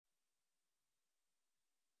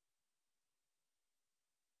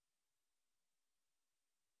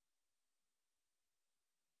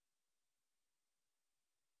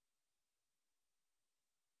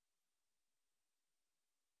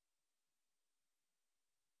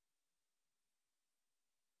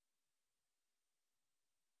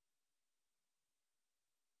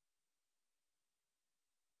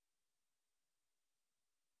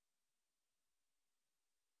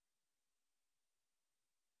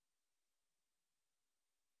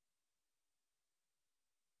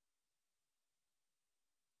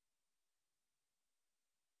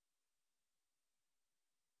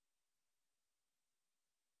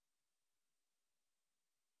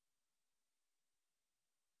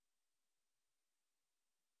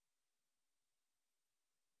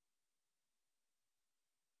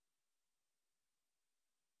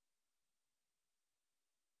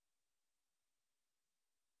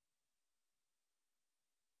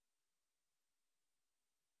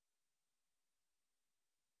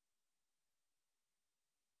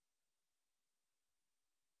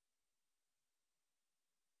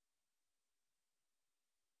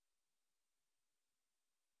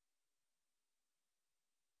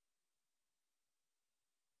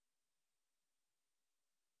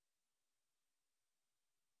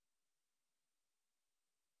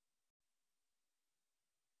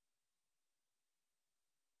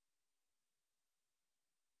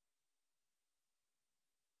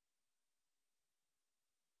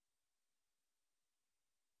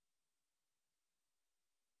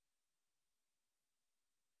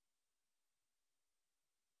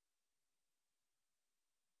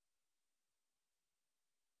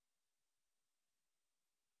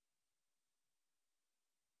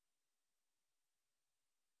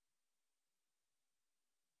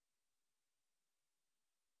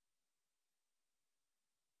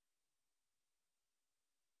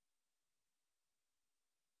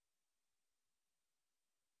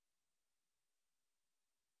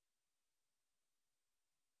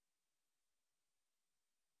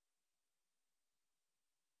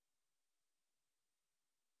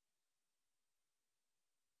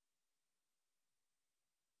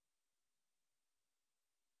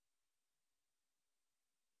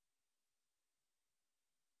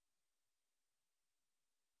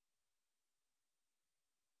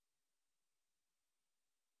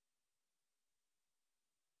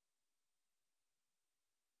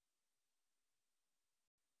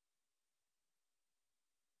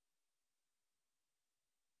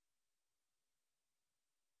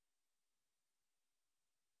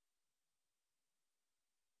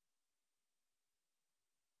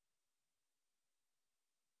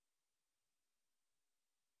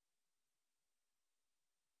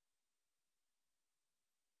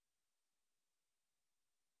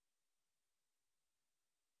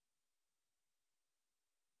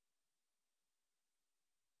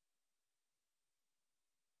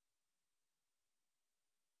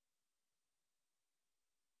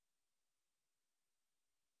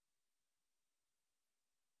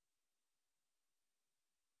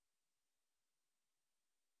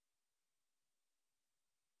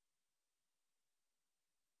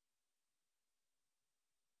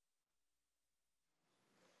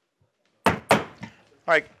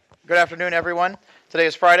All right, good afternoon, everyone. Today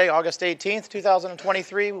is Friday, August 18th,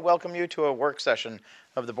 2023. We welcome you to a work session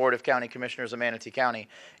of the Board of County Commissioners of Manatee County.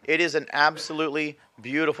 It is an absolutely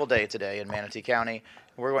beautiful day today in Manatee County.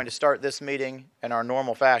 We're going to start this meeting in our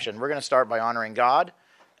normal fashion. We're going to start by honoring God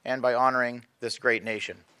and by honoring this great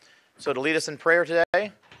nation. So to lead us in prayer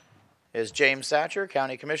today is James Satcher,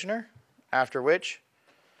 County Commissioner, after which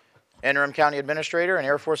Interim County Administrator and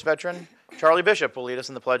Air Force veteran Charlie Bishop will lead us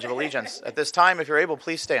in the Pledge of Allegiance. At this time, if you're able,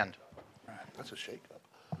 please stand. That's a shake-up.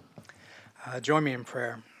 Join me in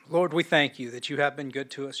prayer. Lord, we thank you that you have been good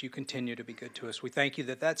to us. You continue to be good to us. We thank you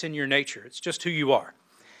that that's in your nature. It's just who you are.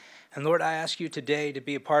 And Lord, I ask you today to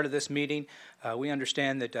be a part of this meeting. We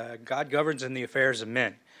understand that God governs in the affairs of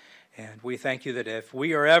men. And we thank you that if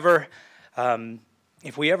we ever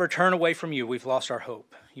turn away from you, we've lost our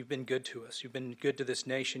hope. You've been good to us. You've been good to this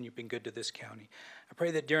nation. You've been good to this county. I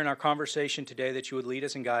pray that during our conversation today that you would lead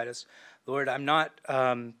us and guide us. Lord, we're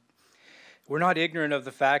not ignorant of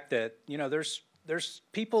the fact that, there's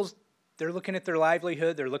people, they're looking at their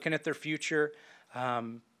livelihood, they're looking at their future.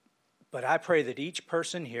 But I pray that each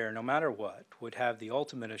person here, no matter what, would have the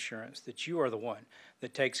ultimate assurance that you are the one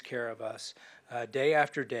that takes care of us day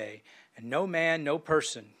after day. And no man, no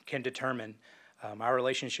person can determine our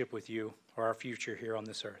relationship with you or our future here on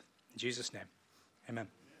this earth. In Jesus' name, amen.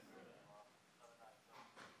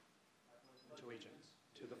 Allegiance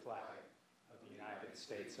to the flag of the United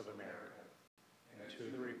States of America and to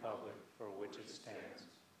the republic for which it stands,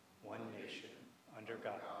 one nation, under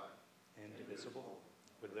God, indivisible,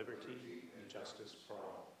 with liberty and justice for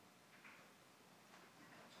all.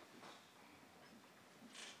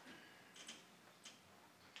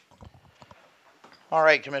 All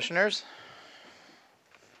right, Commissioners.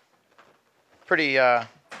 Pretty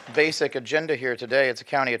basic agenda here today. It's a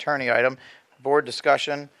county attorney item. Board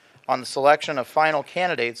discussion on the selection of final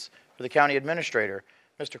candidates for the county administrator.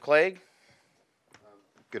 Mr. Clegg.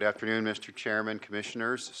 Good afternoon, Mr. Chairman,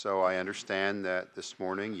 Commissioners. So I understand that this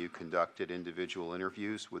morning you conducted individual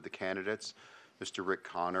interviews with the candidates. Mr. Rick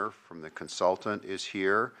Connor from the consultant is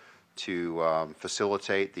here to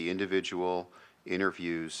facilitate the individual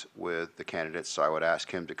interviews with the candidates. So I would ask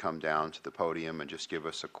him to come down to the podium and just give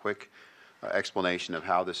us a quick explanation of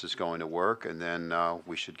how this is going to work, and then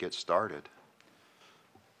we should get started.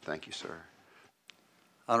 Thank you, sir.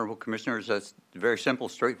 Honorable Commissioners, that's very simple,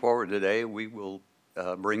 straightforward today. We will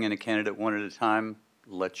bring in a candidate one at a time,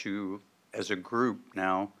 let you, as a group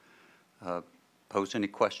now, pose any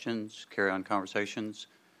questions, carry on conversations.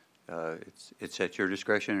 It's at your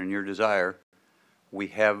discretion and your desire. We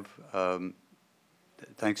have,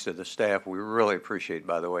 thanks to the staff, we really appreciate,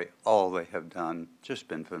 by the way, all they have done, just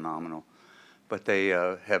been phenomenal. But they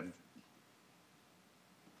have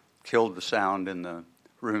killed the sound in the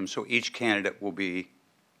room, so each candidate will be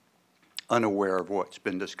unaware of what's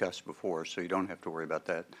been discussed before, so you don't have to worry about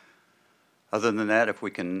that. Other than that, if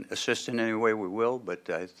we can assist in any way, we will, but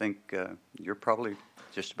I think you're probably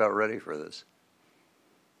just about ready for this.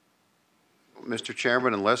 Mr.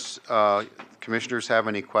 Chairman, unless commissioners have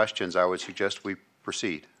any questions, I would suggest we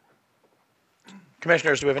proceed.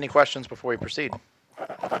 Commissioners, do we have any questions before we proceed?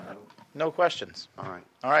 No questions. All right.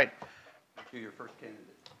 All right. To your first candidate.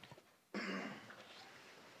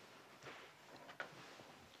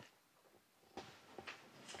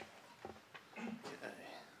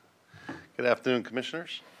 Good afternoon,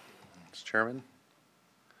 Commissioners. Mr. Chairman.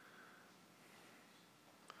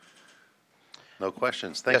 No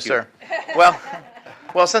questions. Thank you. Yes, sir.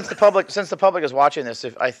 Well, since the public is watching this,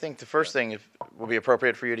 I think the first thing will be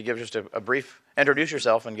appropriate for you to give just a brief, introduce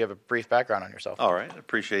yourself and give a brief background on yourself. All right,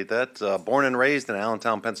 appreciate that. Born and raised in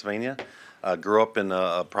Allentown, Pennsylvania. Grew up in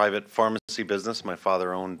a private pharmacy business. My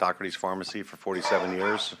father owned Doherty's Pharmacy for 47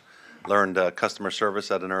 years. Learned customer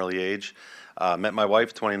service at an early age. Met my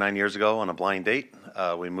wife 29 years ago on a blind date.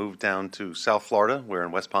 We moved down to South Florida. We're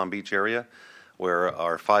in West Palm Beach area, where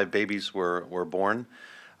our 5 babies were born.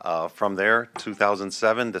 From there,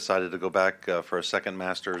 2007, decided to go back for a second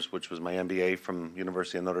master's, which was my MBA from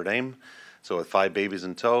University of Notre Dame. So with 5 babies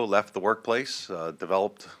in tow, left the workplace,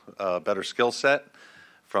 developed a better skill set.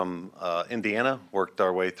 From Indiana, worked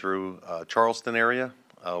our way through Charleston area,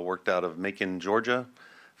 worked out of Macon, Georgia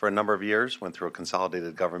for a number of years, went through a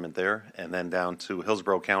consolidated government there, and then down to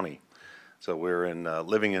Hillsborough County. So we're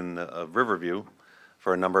living in Riverview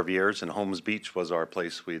for a number of years, and Holmes Beach was our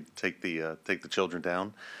place. We'd take the children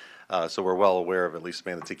down. So we're well aware of at least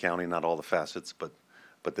Manatee County, not all the facets,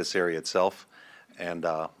 but this area itself. And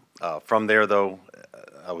from there, though,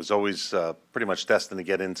 I was always pretty much destined to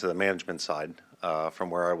get into the management side. From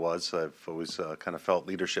where I was, I've always kind of felt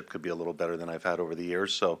leadership could be a little better than I've had over the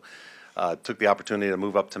years. So took the opportunity to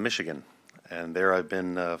move up to Michigan And there I've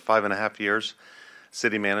been 5.5 years,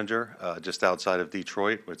 city manager, just outside of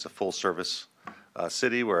Detroit. It's a full-service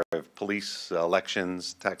city where I have police,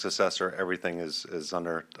 elections, tax assessor, everything is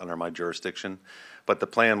under my jurisdiction. But the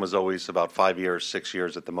plan was always about 5 years, 6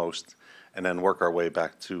 years at the most, and then work our way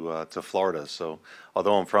back to Florida. So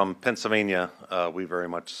although I'm from Pennsylvania, we very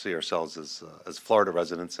much see ourselves as Florida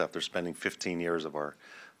residents after spending 15 years of our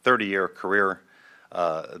 30-year career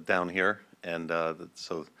down here. And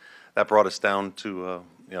so that brought us down to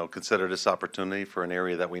consider this opportunity for an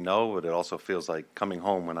area that we know, but it also feels like coming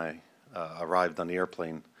home when I arrived on the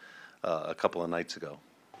airplane a couple of nights ago.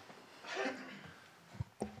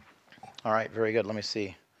 All right, very good. Let me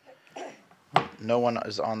see. No one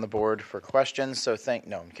is on the board for questions, so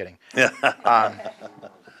no, I'm kidding. Yeah,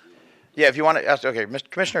 if you want to ask, okay,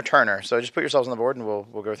 Commissioner Turner, so just put yourselves on the board and we'll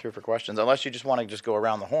go through for questions, unless you just want to just go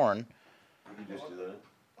around the horn. You can just do that.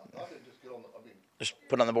 Just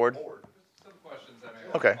put it on the board? Some questions that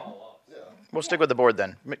may Okay. follow up. Yeah. We'll stick with the board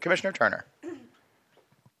then. Commissioner Turner.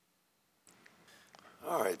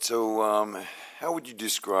 All right, so how would you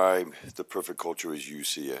describe the perfect culture as you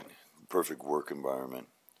see it, perfect work environment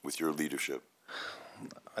with your leadership?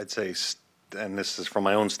 I'd say, and this is from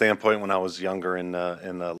my own standpoint when I was younger in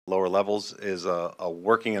the lower levels, is a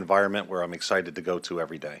working environment where I'm excited to go to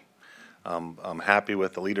every day. I'm happy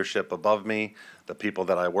with the leadership above me, the people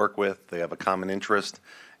that I work with. They have a common interest,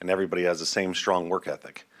 and everybody has the same strong work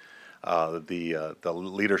ethic. The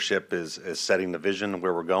leadership is setting the vision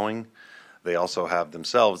where we're going. They also have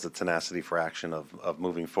themselves the tenacity for action of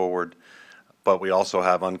moving forward, but we also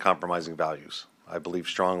have uncompromising values. I believe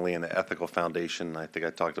strongly in the ethical foundation. I think I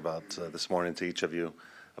talked about this morning to each of you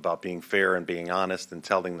about being fair and being honest and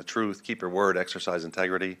telling the truth, keep your word, exercise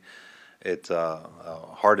integrity. It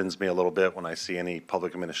hardens me a little bit when I see any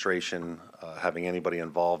public administration having anybody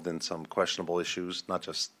involved in some questionable issues, not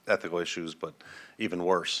just ethical issues, but even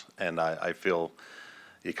worse. And I feel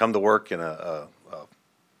you come to work in a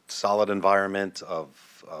solid environment of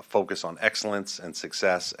focus on excellence and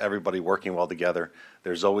success, everybody working well together.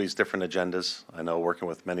 There's always different agendas. I know working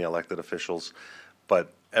with many elected officials,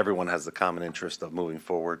 but everyone has the common interest of moving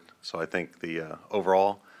forward. So I think the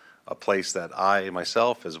overall, a place that I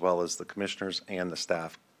myself, as well as the commissioners and the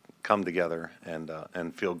staff, come together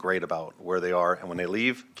and feel great about where they are. And when they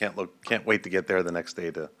leave, can't wait to get there the next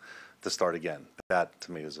day to start again. That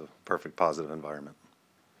to me is a perfect positive environment.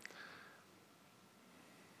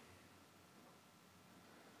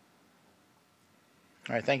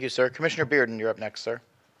 All right, thank you, sir. Commissioner Bearden, you're up next, sir.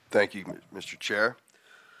 Thank you, Mr. Chair.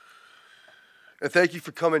 And thank you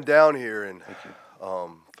for coming down here and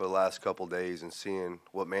for the last couple of days and seeing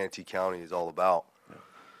what Manatee County is all about. Yeah.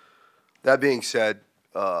 That being said,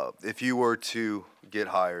 if you were to get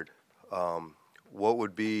hired, what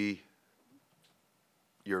would be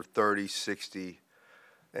your 30, 60,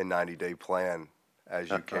 and 90-day plan as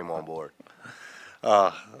you came on board?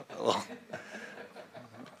 Well,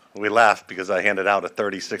 we laughed because I handed out a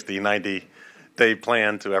 30, 60, 90-day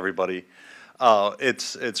plan to everybody.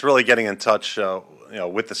 It's really getting in touch,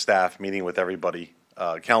 with the staff, meeting with everybody,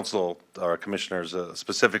 council or commissioners,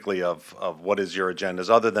 specifically of what is your agendas,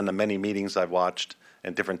 other than the many meetings I've watched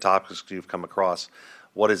and different topics you've come across.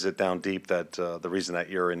 What is it down deep that the reason that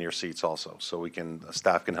you're in your seats also, so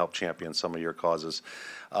staff can help champion some of your causes.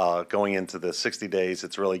 Going into the 60 days,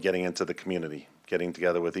 it's really getting into the community, getting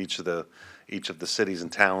together with each of the cities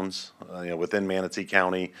and towns, within Manatee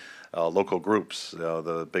County, local groups,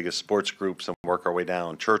 the biggest sports groups, and work our way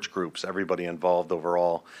down, church groups, everybody involved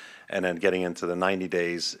overall, and then getting into the 90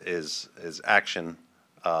 days is action,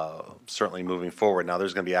 certainly moving forward. Now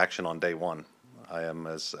there's going to be action on day one. I am,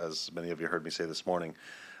 as many of you heard me say this morning,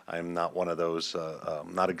 I am not one of those,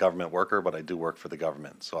 not a government worker, but I do work for the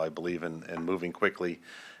government. So I believe in moving quickly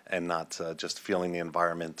and not just feeling the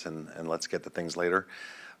environment and let's get to things later.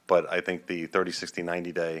 But I think the 30, 60,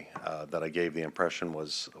 90 day that I gave the impression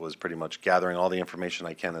was pretty much gathering all the information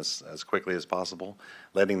I can as quickly as possible,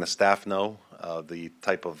 letting the staff know the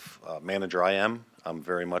type of manager I am. I'm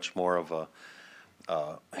very much more of a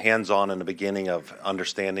hands-on in the beginning of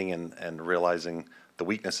understanding and realizing the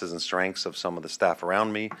weaknesses and strengths of some of the staff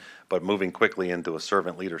around me, but moving quickly into a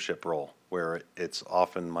servant leadership role where it's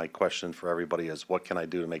often my question for everybody is, what can I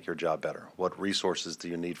do to make your job better? What resources do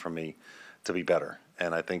you need from me to be better?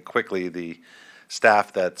 And I think quickly the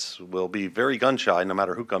staff that will be very gun-shy, no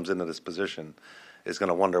matter who comes into this position, is going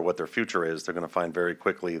to wonder what their future is. They're going to find very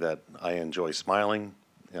quickly that I enjoy smiling,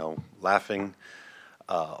 laughing,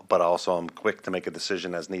 but also I'm quick to make a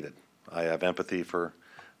decision as needed. I have empathy for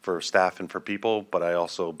staff and for people, but I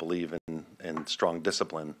also believe in strong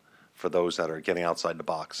discipline for those that are getting outside the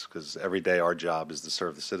box, because every day our job is to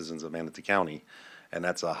serve the citizens of Manatee County, and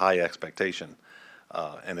that's a high expectation,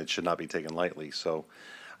 and it should not be taken lightly. So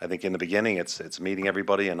I think in the beginning, it's meeting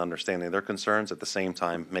everybody and understanding their concerns, at the same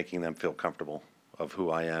time making them feel comfortable of who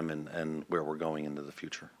I am and where we're going into the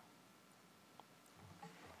future.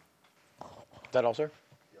 Is that all, sir?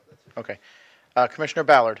 Okay. Commissioner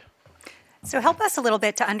Ballard. So help us a little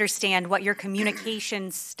bit to understand what your communication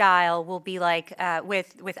style will be like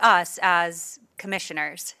with us as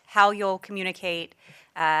commissioners, how you'll communicate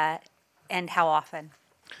and how often.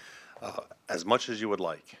 As much as you would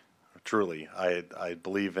like, truly. I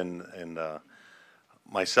believe in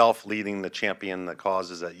myself leading the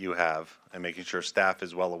causes that you have and making sure staff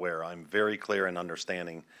is well aware. I'm very clear in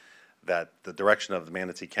understanding that the direction of the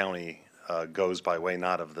Manatee County goes by way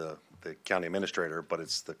not of the county administrator, but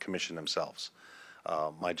it's the commission themselves.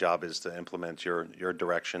 My job is to implement your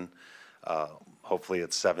direction. Hopefully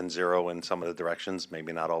it's 7-0 in some of the directions,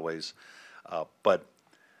 maybe not always. But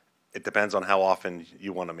it depends on how often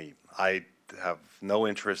you want to meet. I have no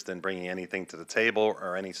interest in bringing anything to the table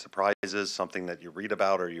or any surprises, something that you read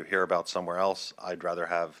about or you hear about somewhere else. I'd rather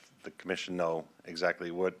have the commission know exactly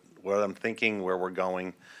what I'm thinking, where we're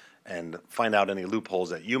going, and find out any loopholes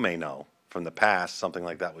that you may know from the past. Something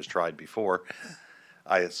like that was tried before.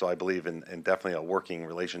 So I believe in definitely a working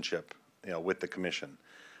relationship, with the commission.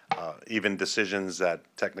 Even decisions that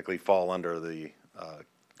technically fall under the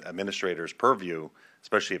administrator's purview,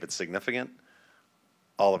 especially if it's significant,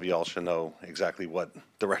 all of y'all should know exactly what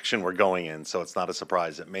direction we're going in, so it's not a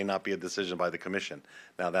surprise. It may not be a decision by the commission.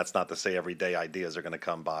 Now, that's not to say every day ideas are going to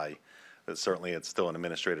come by, but certainly it's still an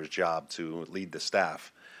administrator's job to lead the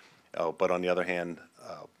staff. But on the other hand,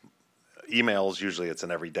 emails, usually it's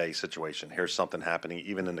an everyday situation. Here's something happening,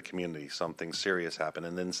 even in the community, something serious happened,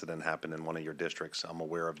 an incident happened in one of your districts I'm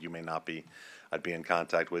aware of, you may not be. I'd be in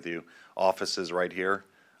contact with you. Office is right here.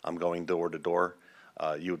 I'm going door to door.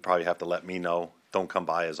 You would probably have to let me know. Don't come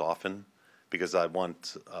by as often, because I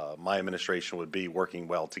want my administration would be working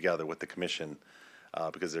well together with the commission,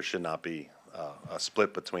 because there should not be a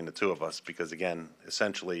split between the two of us, because again,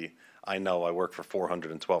 essentially, I know I work for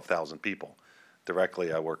 412,000 people.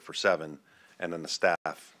 Directly, I work for 7, and then the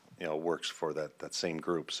staff, works for that same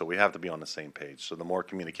group. So we have to be on the same page. So the more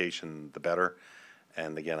communication, the better.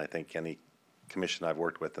 And again, I think any commission I've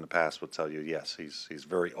worked with in the past would tell you, yes, he's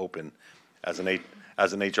very open. As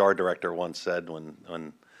an HR director once said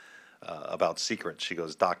when about secrets, she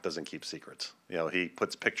goes, Doc doesn't keep secrets. He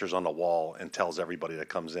puts pictures on the wall and tells everybody that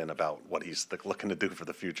comes in about what he's looking to do for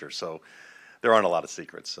the future. So there aren't a lot of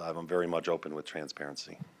secrets. I'm very much open with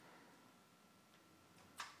transparency.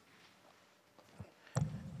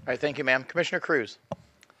 All right, thank you, ma'am. Commissioner Cruz.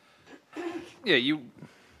 Yeah,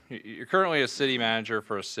 you're currently a city manager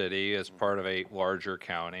for a city as part of a larger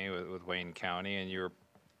county with Wayne County, and you're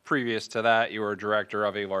previous to that, you were a director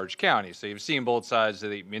of a large county. So you've seen both sides of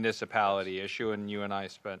the municipality issue, and you and I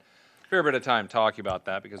spent a fair bit of time talking about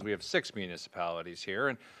that because we have 6 municipalities here,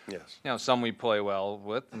 and yes, some we play well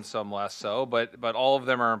with and some less so, but all of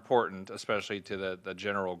them are important, especially to the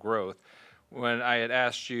general growth. When I had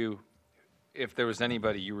asked you if there was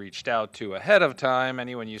anybody you reached out to ahead of time,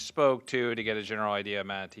 anyone you spoke to get a general idea of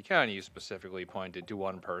Manatee County, you specifically pointed to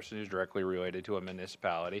one person who's directly related to a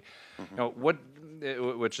municipality,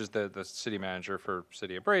 which is the city manager for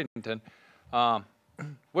City of Bradenton.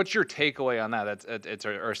 What's your takeaway on that? It's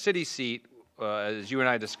our city seat, as you and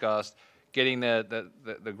I discussed, getting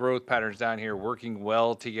the growth patterns down here, working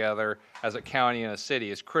well together as a county and a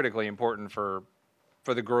city is critically important for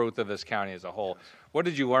the growth of this county as a whole. What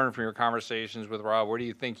did you learn from your conversations with Rob? Where do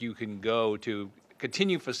you think you can go to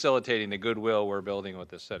continue facilitating the goodwill we're building with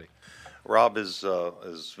this city? Rob is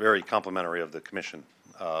very complimentary of the commission,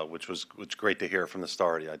 which was great to hear from the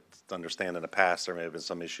start. I understand in the past there may have been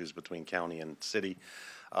some issues between county and city,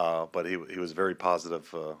 but he was very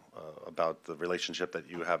positive about the relationship that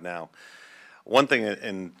you have now. One thing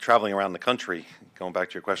in traveling around the country, going back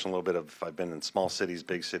to your question a little bit of, I've been in small cities,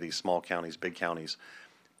 small counties, big counties.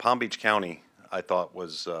 Palm Beach County, I thought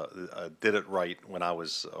did it right when I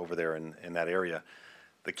was over there in that area.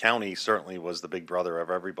 The county certainly was the big brother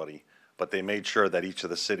of everybody, but they made sure that each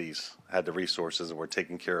of the cities had the resources and were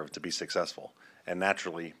taken care of to be successful. And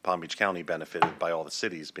naturally, Palm Beach County benefited by all the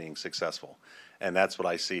cities being successful. And that's what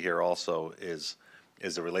I see here also is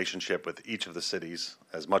the relationship with each of the cities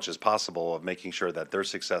as much as possible of making sure that they're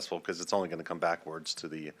successful, because it's only going to come backwards to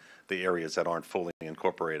the areas that aren't fully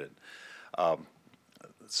incorporated.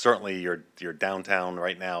 Certainly your downtown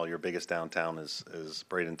right now, your biggest downtown is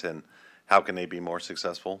Bradenton. How can they be more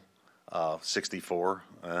successful? 64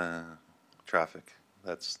 traffic.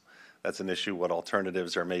 that's an issue. What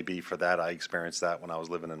alternatives there may be for that, I experienced that when I was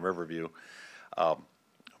living in Riverview.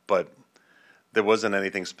 But there wasn't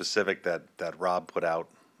anything specific that Rob put out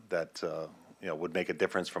that would make a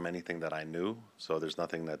difference from anything that I knew. So there's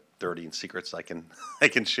nothing that dirty and secrets I can I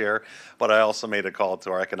can share. But I also made a call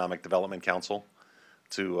to our Economic Development Council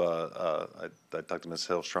to I talked to Ms.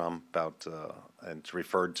 Hillstrom about and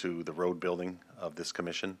referred to the road building of this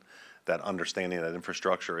commission. That understanding that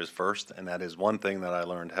infrastructure is first, and that is one thing that I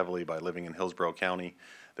learned heavily by living in Hillsborough County.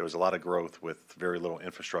 There was a lot of growth with very little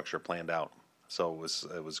infrastructure planned out. So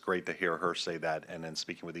it was great to hear her say that, and then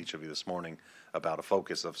speaking with each of you this morning about a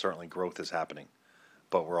focus of certainly growth is happening,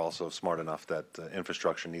 but we're also smart enough that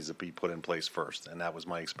infrastructure needs to be put in place first, and that was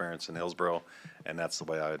my experience in Hillsborough, and that's the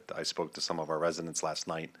way I spoke to some of our residents last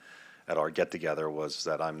night at our get-together, was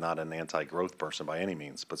that I'm not an anti-growth person by any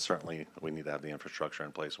means, but certainly we need to have the infrastructure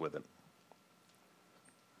in place with it.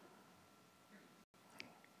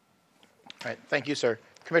 All right, thank you, sir.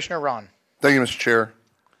 Commissioner Ron. Thank you, Mr. Chair.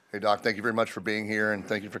 Hey, Doc, thank you very much for being here, and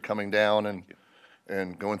thank you for coming down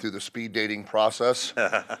and going through the speed dating process.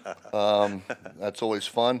 That's always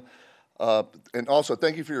fun. And also,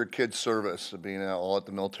 thank you for your kids' service, being all at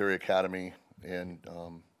the military academy and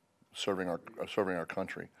serving our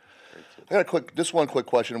country. I got just one quick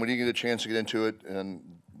question. When you get a chance to get into it and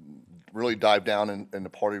really dive down in the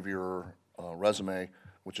part of your resume,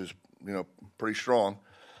 which is pretty strong,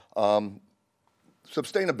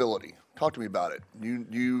 sustainability. Talk to me about it.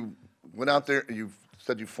 You went out there. You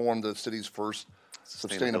said you formed the city's first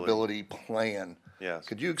sustainability plan. Yes.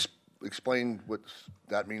 Could you explain what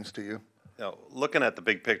that means to you? Looking at the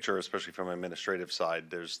big picture, especially from an administrative side,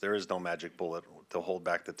 there is no magic bullet to hold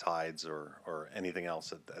back the tides or anything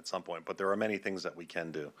else at some point. But there are many things that we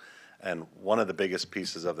can do. And one of the biggest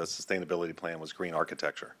pieces of the sustainability plan was green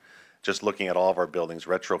architecture. Just looking at all of our buildings,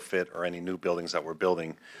 retrofit or any new buildings that we're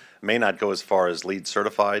building, may not go as far as LEED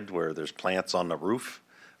certified, where there's plants on the roof,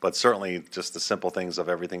 but certainly just the simple things of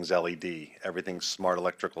everything's LED, everything's smart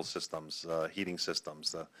electrical systems, heating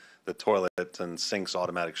systems, the toilet and sinks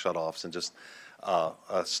automatic shutoffs, and just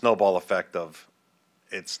a snowball effect of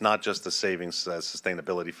it's not just the savings as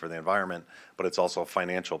sustainability for the environment, but it's also a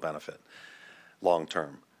financial benefit long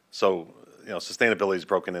term. So sustainability is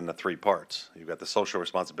broken into three parts. You've got the social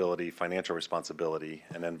responsibility, financial responsibility,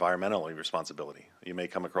 and environmental responsibility. You may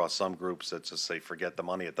come across some groups that just say, forget the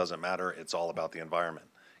money, it doesn't matter, it's all about the environment.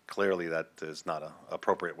 Clearly, that is not an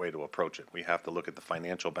appropriate way to approach it. We have to look at the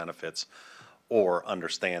financial benefits or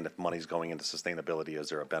understand if money's going into sustainability, is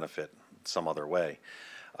there a benefit some other way?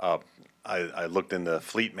 I looked into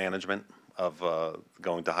fleet management of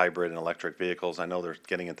going to hybrid and electric vehicles. I know they're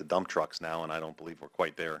getting into dump trucks now, and I don't believe we're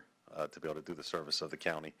quite there to be able to do the service of the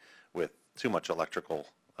county with too much electrical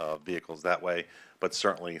vehicles that way. But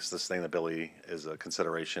certainly sustainability is a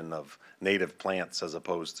consideration of native plants as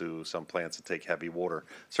opposed to some plants that take heavy water.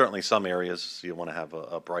 Certainly some areas you want to have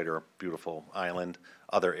a brighter, beautiful island.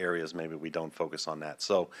 Other areas maybe we don't focus on that.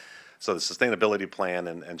 So the sustainability plan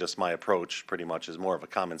and just my approach pretty much is more of a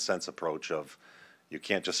common sense approach of you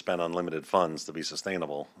can't just spend unlimited funds to be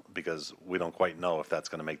sustainable, because we don't quite know if that's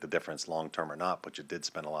going to make the difference long term or not, but you did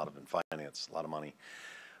spend a lot of in finance, a lot of money.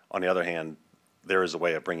 On the other hand, there is a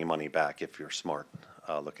way of bringing money back if you're smart,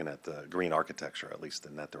 looking at the green architecture, at least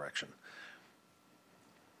in that direction.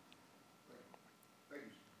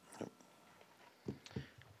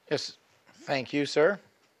 Yes, thank you, sir.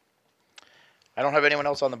 I don't have anyone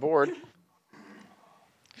else on the board.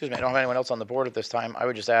 Excuse me, I don't have anyone else on the board at this time. I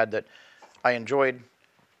would just add that I enjoyed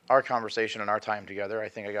our conversation and our time together. I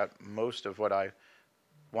think I got most of what I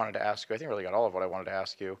wanted to ask you. I think I really got all of what I wanted to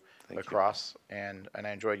ask you across, and I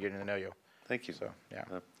enjoyed getting to know you. Thank you. So, yeah.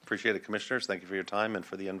 Appreciate it, Commissioners. Thank you for your time and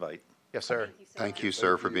for the invite. Yes, sir. Thank you,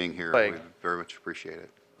 sir, for being here. Like- We very much appreciate it.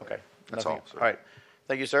 Okay. That's Nothing- all, sir. All right.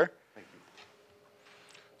 Thank you, sir.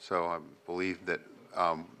 So I believe that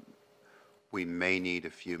we may need a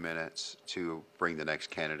few minutes to bring the next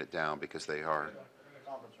candidate down because they are,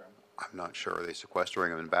 I'm not sure, are they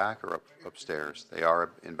sequestering them in back or upstairs? They are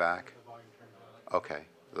in back? Okay.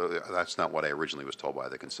 That's not what I originally was told by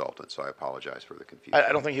the consultant, so I apologize for the confusion.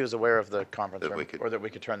 I don't think he was aware of the conference That room, we could- or that we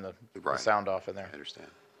could turn the Right. sound off in there. I understand.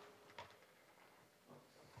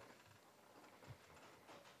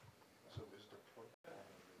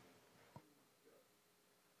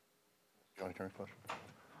 County Attorney question.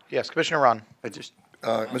 Yes, Commissioner Ron.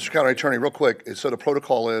 Mr. County Attorney, real quick, so the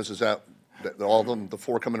protocol is that all of them, the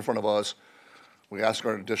four come in front of us, we ask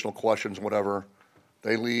our additional questions, whatever,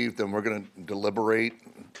 they leave, then we're going to deliberate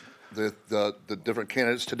the different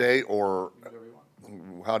candidates today, or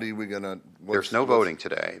how do we gonna? There's no voting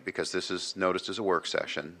today because this is noticed as a work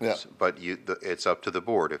session. Yeah. But it's up to the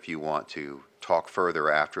board if you want to talk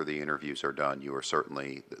further after the interviews are done. You are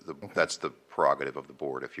certainly, that's the prerogative of the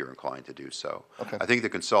board if you're inclined to do so. Okay. I think the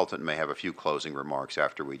consultant may have a few closing remarks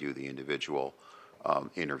after we do the individual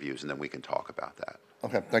interviews, and then we can talk about that.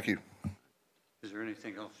 Okay, thank you. Is there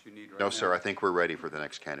anything else you need right now? No, sir, I think we're ready for the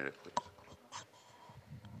next candidate, please.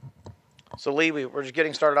 So Lee, we're just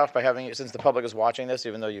getting started off by having you, since the public is watching this,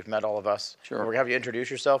 even though you've met all of us, Sure. we're going to have you introduce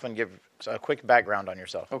yourself and give a quick background on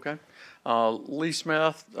yourself. Okay. Lee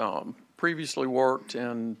Smith, previously worked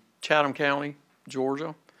in Chatham County,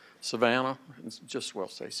 Georgia, Savannah,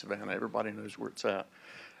 say Savannah, everybody knows where it's at.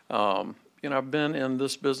 I've been in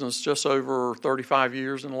this business just over 35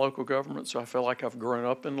 years in local government, so I feel like I've grown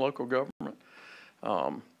up in local government,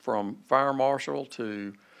 from fire marshal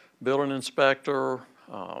to building inspector,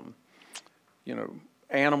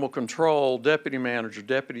 animal control, deputy manager,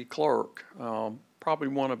 deputy clerk. Probably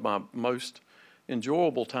one of my most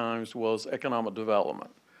enjoyable times was economic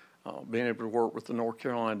development, being able to work with the North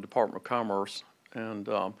Carolina Department of Commerce and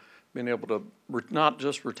being able to not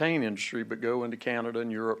just retain industry, but go into Canada and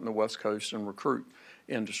Europe and the West Coast and recruit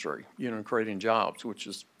industry, and creating jobs, which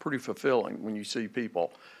is pretty fulfilling when you see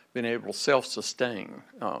people being able to self-sustain.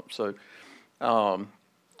 Went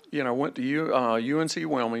to UNC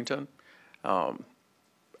Wilmington.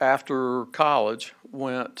 After college,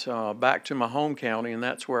 went back to my home county, and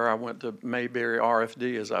that's where I went to Mayberry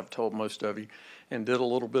RFD, as I've told most of you, and did a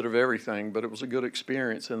little bit of everything, but it was a good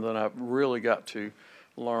experience, and then I really got to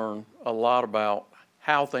learn a lot about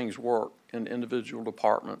how things work in individual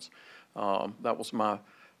departments. That was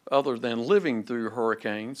other than living through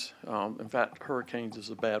hurricanes, in fact, hurricanes is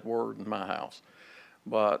a bad word in my house,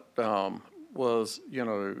 but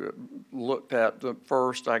looked at the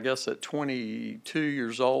first, I guess at 22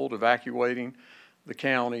 years old, evacuating the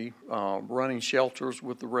county, running shelters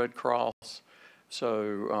with the Red Cross.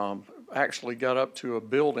 So actually got up to a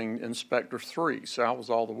building inspector 3. So I was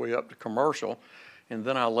all the way up to commercial. And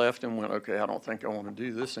then I left and went, okay, I don't think I want to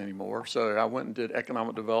do this anymore. So I went and did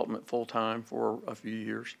economic development full-time for a few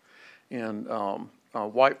years in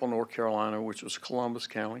Whiteville, North Carolina, which was Columbus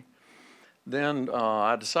County. Then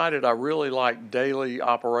I decided I really liked daily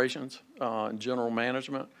operations and general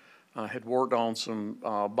management. I had worked on some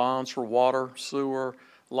bonds for water, sewer,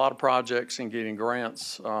 a lot of projects and getting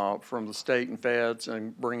grants from the state and feds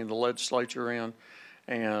and bringing the legislature in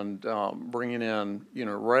and bringing in,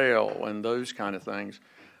 rail and those kind of things.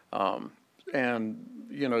 The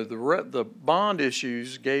bond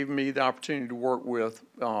issues gave me the opportunity to work with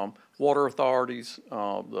water authorities,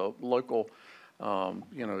 the local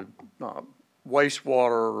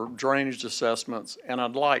wastewater drainage assessments, and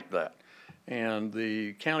I'd like that. And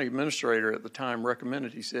the county administrator at the time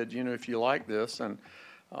recommended, he said, if you like this, and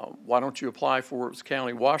why don't you apply for its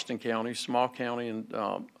county, Washington County, small county in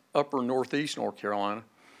upper northeast North Carolina.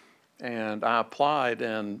 And I applied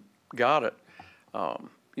and got it.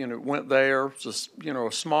 Went there, just,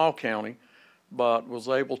 a small county, but was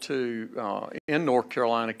able to, in North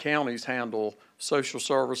Carolina counties, handle social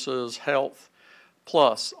services, health,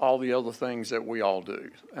 plus all the other things that we all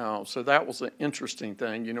do. So that was an interesting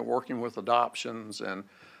thing, working with adoptions and,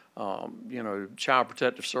 child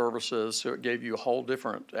protective services. So it gave you a whole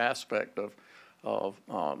different aspect of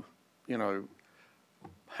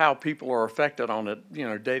how people are affected on a,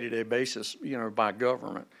 day-to-day basis, by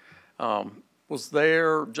government. Was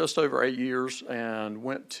there just over 8 years and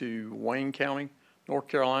went to Wayne County, North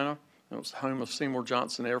Carolina. It was the home of Seymour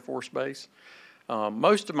Johnson Air Force Base.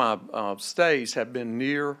 Most of my stays have been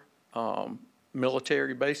near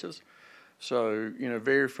military bases, so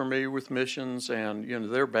very familiar with missions, and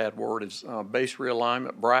their bad word is base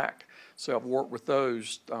realignment, BRAC. So I've worked with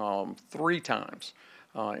those 3 times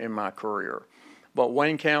in my career. But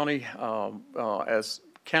Wayne County, as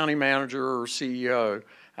county manager or CEO,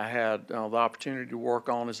 I had the opportunity to work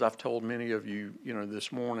on, as I've told many of you,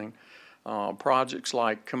 this morning, projects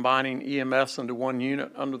like combining EMS into one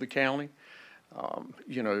unit under the county.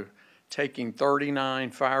 Taking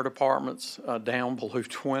 39 fire departments down below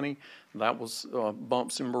 20. That was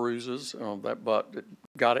bumps and bruises, but it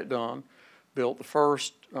got it done. Built the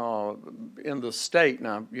first in the state.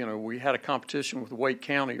 Now, we had a competition with Wake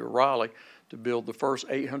County or Raleigh to build the first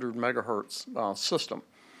 800 megahertz system.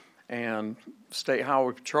 And State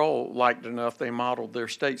Highway Patrol liked it enough, they modeled their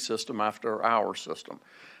state system after our system.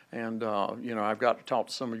 And, I've got to talk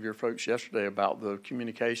to some of your folks yesterday about the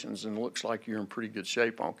communications, and it looks like you're in pretty good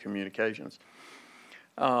shape on communications.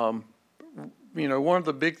 One of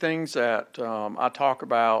the big things that I talk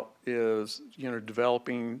about is,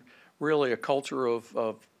 developing really a culture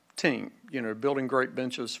of team, building great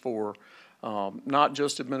benches for not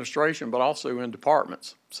just administration, but also in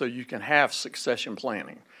departments, so you can have succession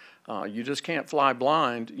planning. You just can't fly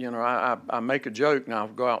blind. I make a joke, and I'll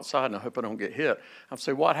go outside, and I hope I don't get hit. I'll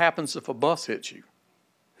say, what happens if a bus hits you?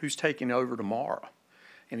 Who's taking over tomorrow?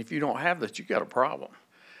 And if you don't have that, you got a problem.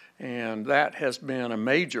 And that has been a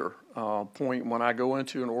major point when I go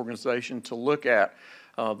into an organization to look at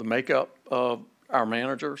the makeup of our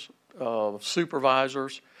managers,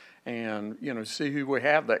 supervisors, and, see who we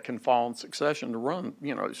have that can fall in succession to run,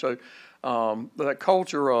 So that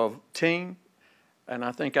culture of team, and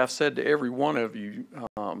I think I've said to every one of you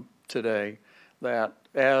today that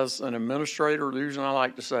as an administrator, the reason I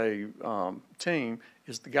like to say team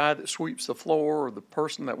is the guy that sweeps the floor, or the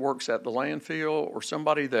person that works at the landfill, or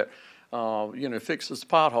somebody that, fixes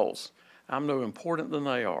potholes. I'm no important than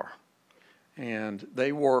they are. And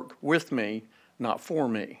they work with me, not for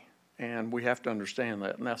me. And we have to understand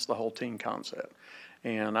that, and that's the whole team concept.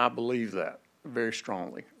 And I believe that very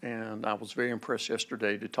strongly. And I was very impressed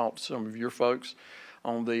yesterday to talk to some of your folks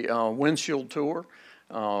on the windshield tour.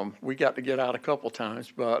 We got to get out a couple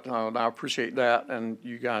times, but I appreciate that, and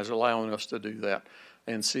you guys allowing us to do that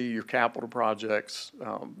and see your capital projects.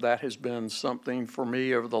 That has been something for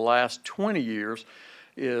me over the last 20 years,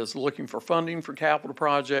 is looking for funding for capital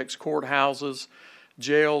projects, courthouses,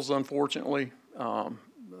 jails, unfortunately,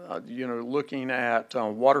 looking at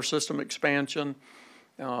water system expansion,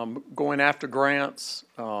 going after grants,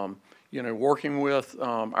 working with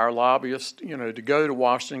our lobbyists, to go to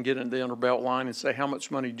Washington, get in the Inter-Belt line and say, how much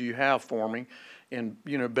money do you have for me? And,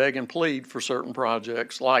 beg and plead for certain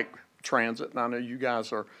projects like transit. And I know you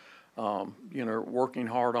guys are, working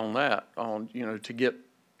hard on that, to get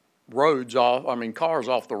cars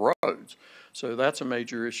off the roads. So that's a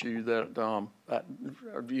major issue that,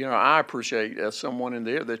 I appreciate as someone in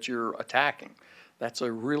there that you're attacking. That's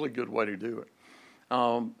a really good way to do it.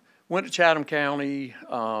 Went to Chatham County,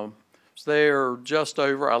 was there just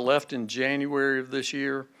over. I left in January of this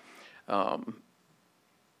year.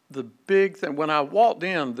 The big thing, when I walked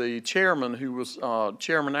in, the chairman, who was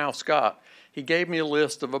Chairman Al Scott, he gave me a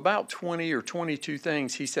list of about 20 or 22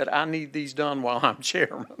 things. He said, I need these done while I'm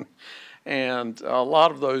chairman. And a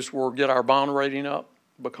lot of those were get our bond rating up,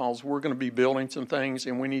 because we're going to be building some things,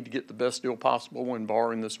 and we need to get the best deal possible when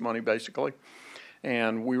borrowing this money, basically.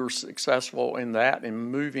 And we were successful in that, in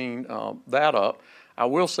moving that up. I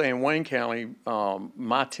will say in Wayne County,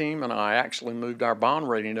 my team and I actually moved our bond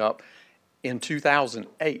rating up in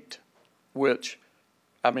 2008, which,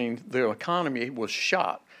 the economy was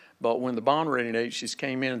shot. But when the bond rating agencies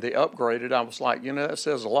came in and they upgraded, I was like, that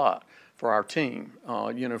says a lot for our team,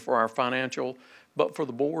 for our financial, but for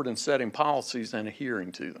the board in setting policies and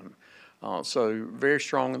adhering to them. So very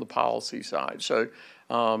strong on the policy side. So,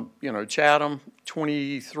 Chatham,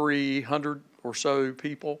 2,300 or so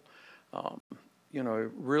people,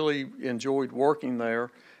 really enjoyed working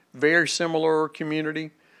there. Very similar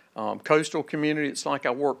community. Coastal community, it's like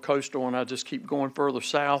I work coastal and I just keep going further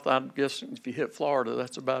south. I guess if you hit Florida,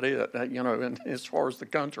 that's about it, and as far as the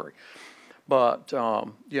country. But,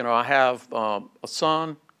 I have a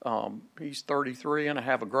son, he's 33, and I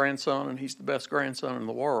have a grandson, and he's the best grandson in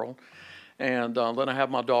the world. And then I have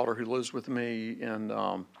my daughter who lives with me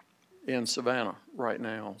in Savannah right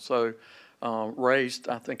now. So raised,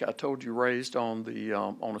 I think I told you, raised on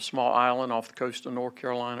a small island off the coast of North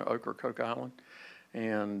Carolina, Ocracoke Island.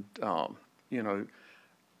 And,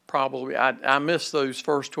 probably I missed those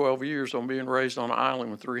first 12 years on being raised on an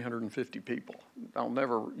island with 350 people. I'll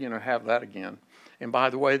never, have that again. And by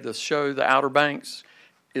the way, the show, The Outer Banks,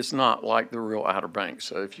 is not like the real Outer Banks.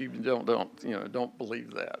 So if you don't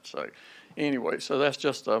believe that. So anyway, so that's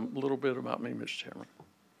just a little bit about me, Mr. Chairman.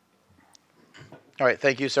 All right,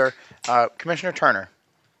 thank you, sir. Commissioner Turner.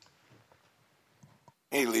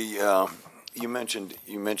 Hey, Lee, you mentioned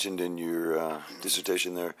in your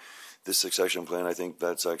dissertation there the succession plan. I think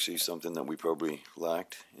that's actually something that we probably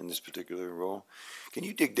lacked in this particular role. Can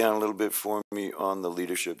you dig down a little bit for me on the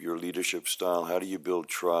leadership, your leadership style? How do you build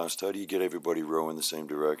trust? How do you get everybody rowing the same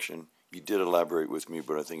direction? You did elaborate with me,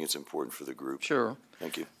 but I think it's important for the group. Sure.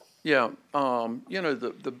 Thank you. Yeah,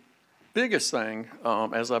 the biggest thing,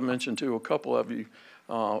 as I mentioned to a couple of you,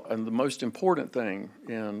 and the most important thing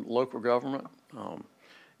in local government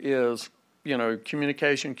is,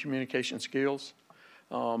 communication skills,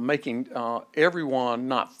 making everyone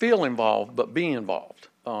not feel involved, but be involved,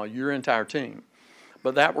 your entire team.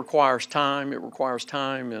 But that requires time. It requires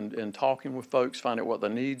time in talking with folks, finding out what their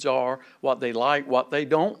needs are, what they like, what they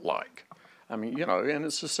don't like. And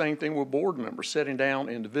it's the same thing with board members, sitting down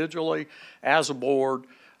individually as a board,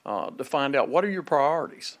 to find out what are your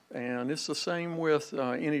priorities. And it's the same with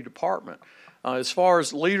any department. As far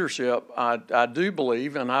as leadership, I do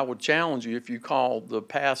believe, and I would challenge you, if you call the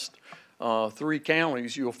past 3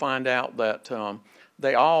 counties, you'll find out that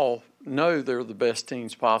they all know they're the best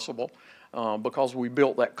teams possible because we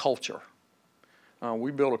built that culture.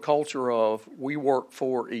 We built a culture of we work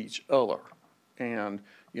for each other. And,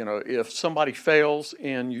 you know, if somebody fails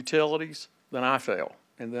in utilities, then I fail.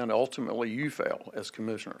 And then ultimately you fail as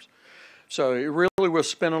commissioners. So it really was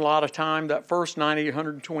spending a lot of time. That first 90,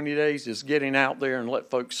 120 days is getting out there and let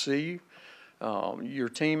folks see your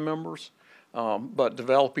team members, but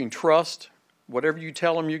developing trust. Whatever you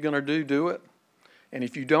tell them you're going to do it. And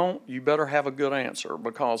if you don't, you better have a good answer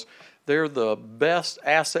because they're the best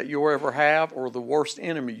asset you'll ever have or the worst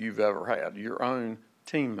enemy you've ever had, your own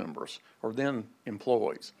team members or then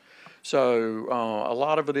employees. So a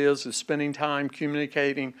lot of it is spending time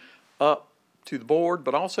communicating up to the board,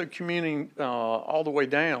 but also communicating all the way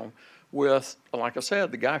down with, like I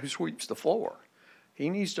said, the guy who sweeps the floor. He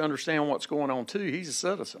needs to understand what's going on too. He's a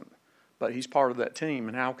citizen, but he's part of that team,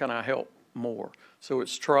 and how can I help more? So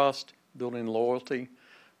it's trust, building loyalty,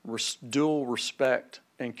 dual respect,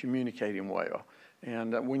 and communicating well.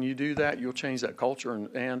 And when you do that, you'll change that culture.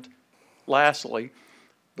 And lastly,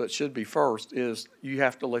 but should be first, is you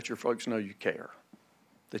have to let your folks know you care,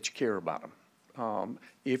 that you care about them.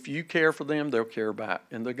 If you care for them, they'll care back,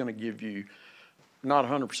 and they're going to give you not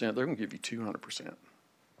 100%, they're going to give you 200%. All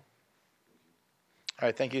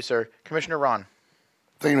right, thank you, sir. Commissioner Ron.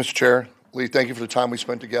 Thank you, Mr. Chair. Lee, thank you for the time we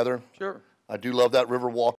spent together. Sure. I do love that river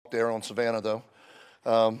walk there on Savannah, though.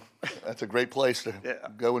 That's a great place to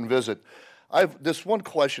go and visit. I have this one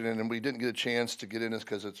question, and we didn't get a chance to get in this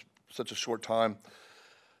because it's such a short time.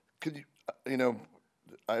 Could you, you know,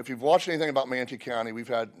 if you've watched anything about Manatee County, we've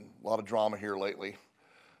had a lot of drama here lately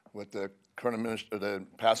with the current the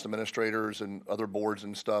past administrators and other boards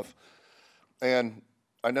and stuff. And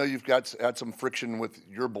I know you've had some friction with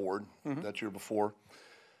your board that you're before.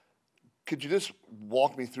 Could you just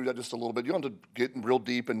walk me through that just a little bit? You don't have to get real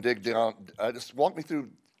deep and dig down. Just walk me through,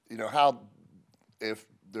 you know, how, if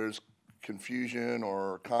there's confusion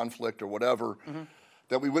or conflict or whatever,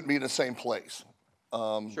 that we wouldn't be in the same place.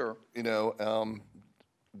 Sure. You know,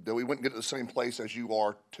 that we wouldn't get to the same place as you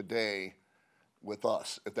are today with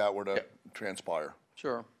us if that were to transpire.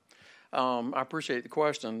 Sure. I appreciate the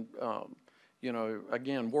question. You know,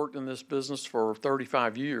 again, worked in this business for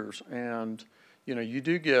 35 years, and you know, you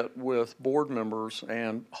do get with board members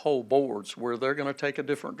and whole boards where they're going to take a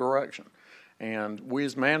different direction. And we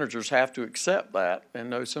as managers have to accept that and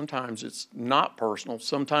know sometimes it's not personal,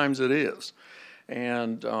 sometimes it is.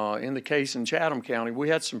 And in the case in Chatham County, we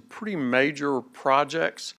had some pretty major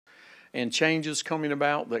projects and changes coming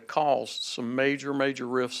about that caused some major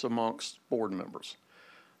rifts amongst board members,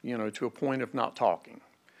 you know, to a point of not talking.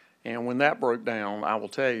 And when that broke down, I will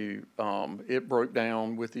tell you, it broke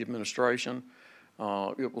down with the administration.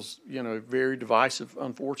 It was, you know, very divisive,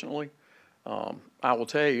 unfortunately. I will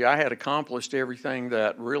tell you, I had accomplished everything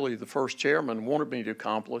that really the first chairman wanted me to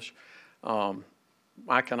accomplish.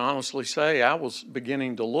 I can honestly say I was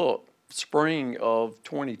beginning to look spring of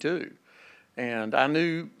 22, and I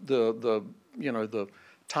knew the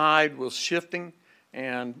tide was shifting,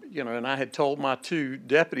 and and I had told my 2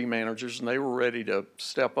 deputy managers, and they were ready to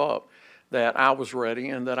step up, that I was ready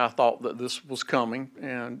and that I thought that this was coming,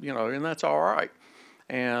 and and that's all right.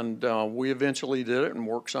 And we eventually did it and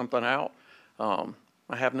worked something out.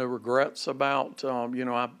 I have no regrets about,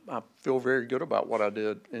 I feel very good about what I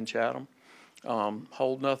did in Chatham.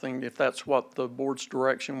 Hold nothing if that's what the board's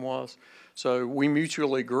direction was. So we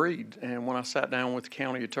mutually agreed. And when I sat down with the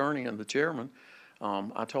county attorney and the chairman,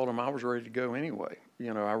 I told him I was ready to go anyway.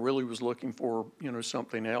 I really was looking for,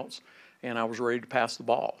 something else, and I was ready to pass the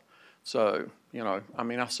ball. So,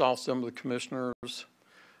 I saw some of the commissioners,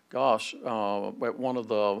 at one of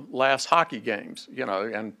the last hockey games,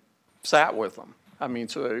 and sat with them.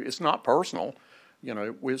 So it's not personal,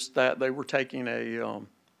 it was that they were taking a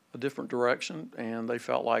different direction, and they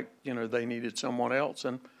felt like, they needed someone else.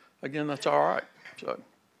 And again, that's all right. So.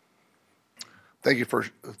 Thank you for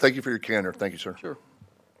your candor. Thank you, sir. Sure.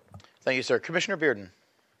 Thank you, sir. Commissioner Bearden.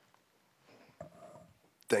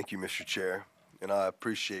 Thank you, Mr. Chair. And I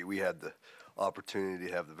appreciate we had the opportunity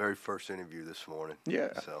to have the very first interview this morning. Yeah.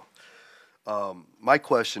 So, my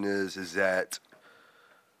question is that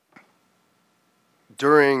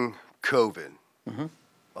during COVID,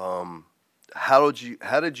 how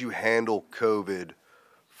did you handle COVID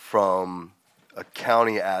from a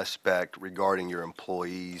county aspect regarding your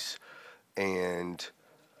employees and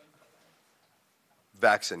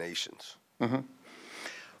vaccinations?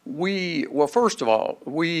 Well, first of all,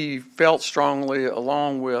 we felt strongly,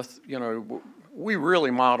 along with, we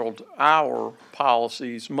really modeled our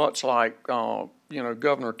policies much like,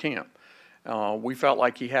 Governor Kemp. We felt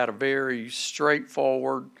like he had a very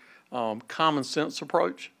straightforward, common sense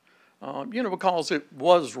approach, because it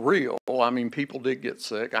was real. I mean, people did get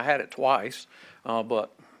sick. I had it twice,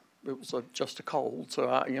 but it was just a cold, so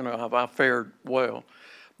I fared well.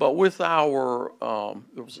 But with our,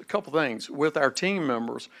 there was a couple things. With our team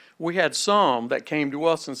members, we had some that came to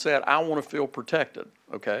us and said, I want to feel protected,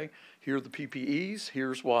 okay? Here are the PPEs,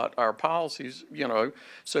 here's what our policies,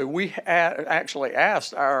 So we actually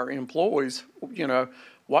asked our employees,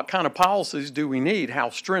 what kind of policies do we need, how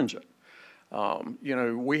stringent?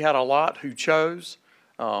 We had a lot who chose,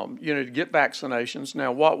 to get vaccinations.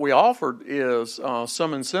 Now, what we offered is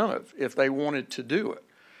some incentive if they wanted to do it.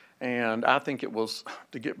 And I think it was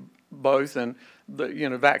to get both, and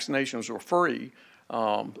vaccinations were free.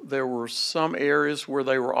 There were some areas where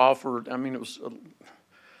they were offered, it was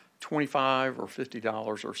 $25 or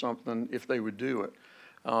 $50 or something if they would do it.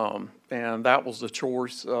 And that was the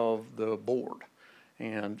choice of the board.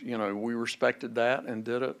 And, we respected that and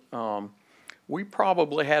did it. We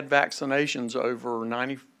probably had vaccinations over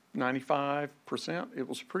 95%. It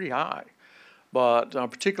was pretty high. But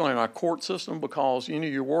particularly in our court system, because,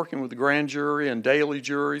 you're working with the grand jury and daily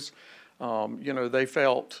juries, they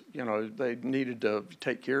felt, they needed to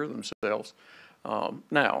take care of themselves.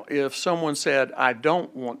 Now, if someone said, I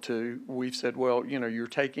don't want to, we've said, well, you're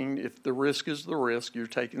taking, if the risk is the risk, you're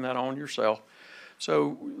taking that on yourself.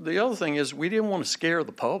 So the other thing is we didn't want to scare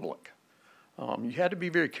the public. You had to be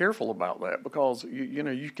very careful about that because,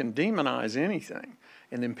 you can demonize anything,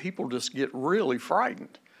 and then people just get really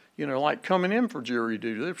frightened. Like coming in for jury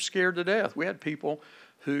duty, they were scared to death. We had people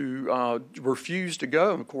who refused to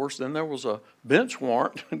go. And of course, then there was a bench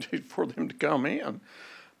warrant for them to come in.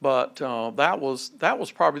 But that was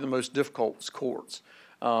probably the most difficult was courts.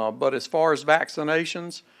 But as far as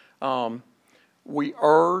vaccinations, we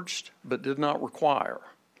urged but did not require.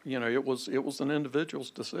 It was an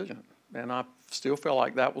individual's decision, and I still feel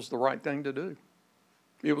like that was the right thing to do.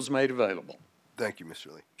 It was made available. Thank you,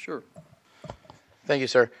 Mr. Lee. Sure. Thank you,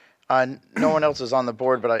 sir. No one else is on the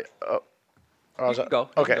board, but I was go.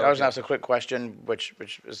 Okay. Go, I was yeah. gonna ask a quick question, which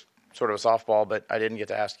is sort of a softball, but I didn't get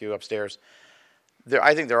to ask you upstairs.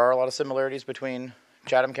 I think there are a lot of similarities between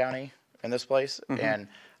Chatham County and this place, and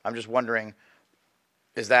I'm just wondering,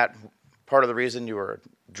 is that part of the reason you were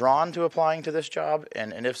drawn to applying to this job?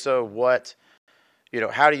 And if so, what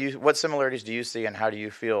similarities do you see, and how do you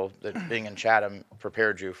feel that being in Chatham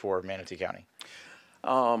prepared you for Manatee County?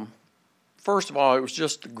 First of all, it was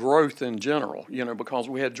just the growth in general, because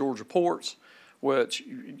we had Georgia Ports, which,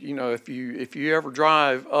 if you ever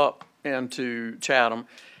drive up into Chatham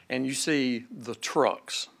and you see the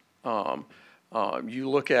trucks, you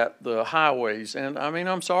look at the highways, and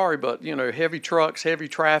I'm sorry, but, heavy trucks, heavy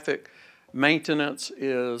traffic, maintenance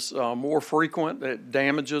is more frequent. It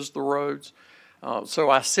damages the roads. So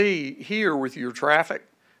I see here with your traffic,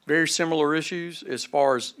 very similar issues as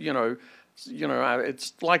far as,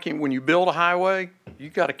 it's like when you build a highway, you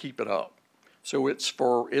got to keep it up. So it's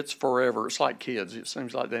forever. It's like kids. It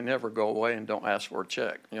seems like they never go away and don't ask for a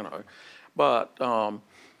check, But,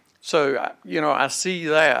 I see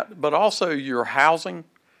that. But also your housing,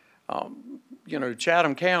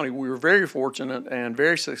 Chatham County, we were very fortunate and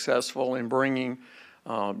very successful in bringing,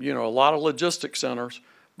 a lot of logistics centers,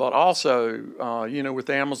 but also, with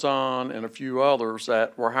Amazon and a few others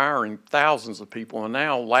that were hiring thousands of people, and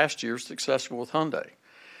now last year successful with Hyundai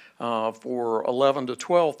for 11 to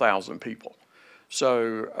 12,000 people.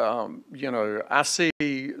 So, I see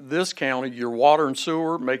this county, your water and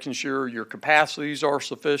sewer, making sure your capacities are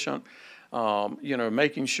sufficient,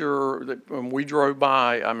 making sure that when we drove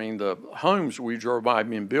by, the homes we drove by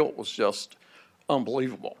being built was just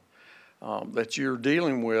unbelievable. That you're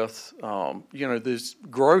dealing with, these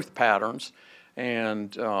growth patterns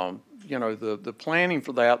and, the planning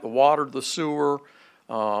for that, the water, the sewer,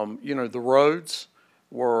 the roads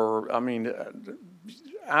were,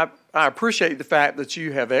 I appreciate the fact that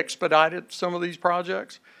you have expedited some of these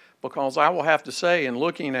projects, because I will have to say, in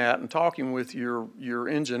looking at and talking with your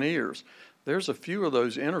engineers, there's a few of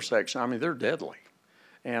those intersections, they're deadly.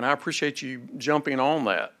 And I appreciate you jumping on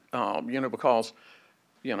that, because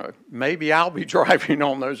maybe I'll be driving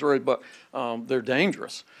on those roads, but they're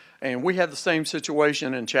dangerous. And we had the same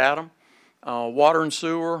situation in Chatham. Water and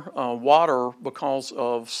sewer, water, because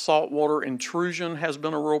of saltwater intrusion, has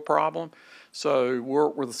been a real problem. So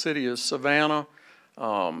work with the city of Savannah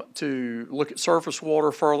to look at surface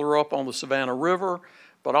water further up on the Savannah River,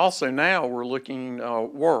 But also now we're looking,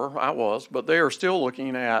 but they are still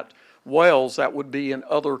looking at wells that would be in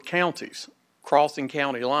other counties, crossing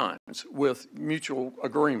county lines with mutual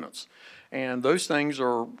agreements. And those things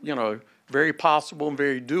are, very possible and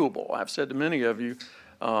very doable. I've said to many of you,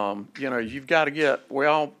 you've got to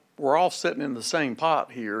we're all sitting in the same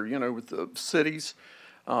pot here, with the cities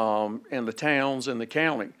and the towns and the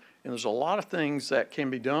county. And there's a lot of things that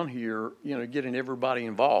can be done here, getting everybody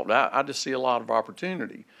involved. I just see a lot of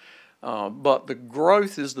opportunity. But the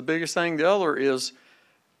growth is the biggest thing. The other is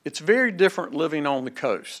it's very different living on the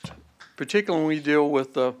coast, particularly when we deal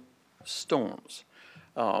with the storms.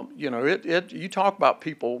 You talk about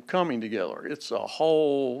people coming together. It's a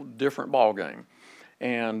whole different ballgame.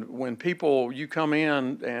 And when you come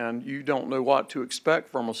in and you don't know what to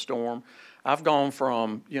expect from a storm, I've gone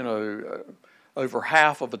from, over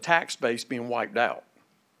half of a tax base being wiped out.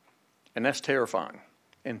 And that's terrifying.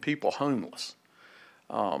 And people homeless.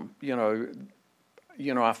 I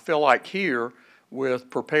feel like here with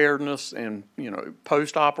preparedness and,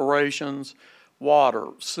 post operations, water,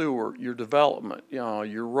 sewer, your development,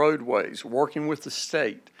 your roadways, working with the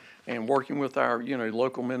state and working with our,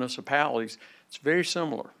 local municipalities, it's very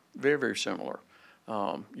similar, very, very similar.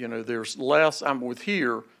 There's less, with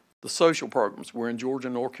here, the social programs. We're in Georgia,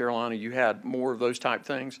 North Carolina, you had more of those type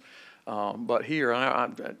things. But here, I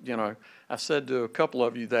said to a couple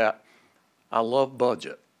of you that I love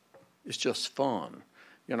budget. It's just fun,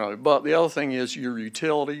 But the other thing is your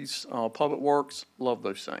utilities, public works, love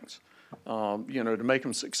those things, to make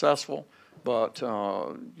them successful. But,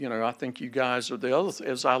 I think you guys are the other,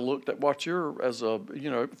 as I looked at what as a,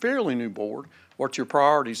 fairly new board, what your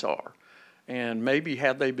priorities are. And maybe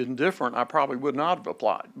had they been different, I probably would not have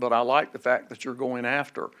applied. But I like the fact that you're going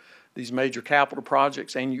after these major capital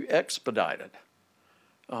projects and you expedited.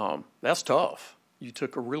 That's tough. You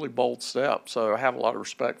took a really bold step. So I have a lot of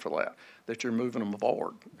respect for that you're moving them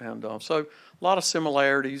forward. And so a lot of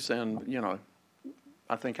similarities and,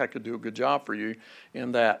 I think I could do a good job for you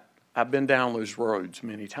in that I've been down those roads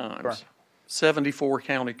many times. Sure. 74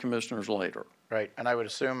 county commissioners later. Right, and I would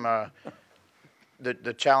assume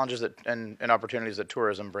the challenges and opportunities that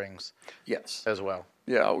tourism brings. Yes. As well.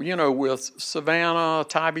 Yeah, with Savannah,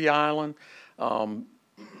 Tybee Island,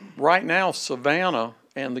 right now Savannah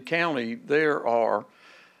and the county, there are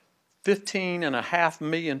 15.5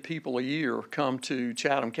 million people a year come to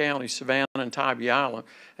Chatham County, Savannah, and Tybee Island.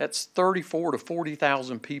 That's 34 to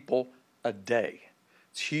 40,000 people a day.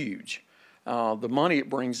 It's huge. The money it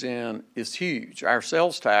brings in is huge. Our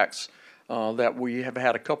sales tax that we have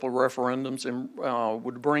had a couple of referendums and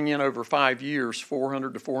would bring in over 5 years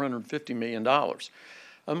 $400 to $450 million.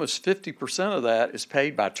 Almost 50% of that is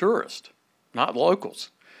paid by tourists, not locals.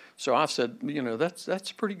 So I said,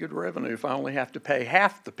 that's pretty good revenue if I only have to pay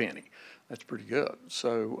half the penny. That's pretty good.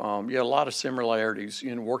 So, a lot of similarities,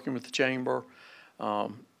 working with the chamber,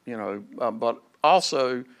 but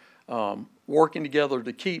also working together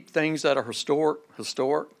to keep things that are historic,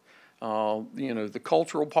 the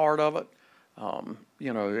cultural part of it,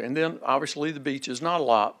 and then obviously the beaches, not a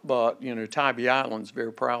lot, but, Tybee Island's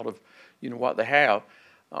very proud of, what they have.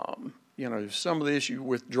 Some of the issue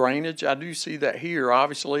with drainage, I do see that here.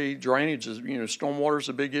 Obviously, drainage is, stormwater is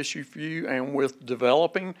a big issue for you. And with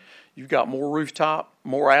developing, you've got more rooftop,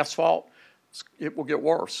 more asphalt. It will get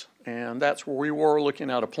worse. And that's where we were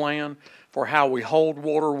looking at a plan for how we hold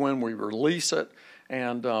water when we release it.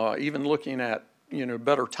 And even looking at,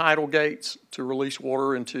 better tidal gates to release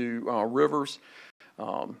water into rivers.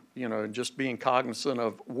 And just being cognizant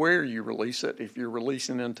of where you release it, if you're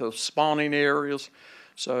releasing into spawning areas.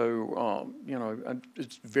 So,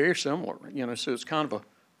 it's very similar, so it's kind of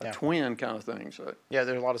a twin kind of thing. So yeah,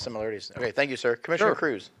 there's a lot of similarities. Okay, thank you, sir. Commissioner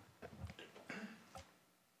Cruz.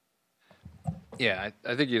 Yeah,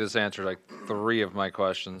 I think you just answered like 3 of my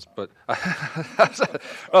questions, but I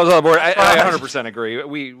was on board. I 100% agree.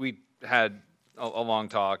 We had a long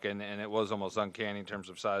talk, and it was almost uncanny in terms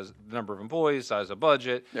of size, the number of employees, size of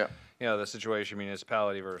budget. Yeah. The situation,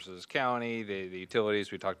 municipality versus county, the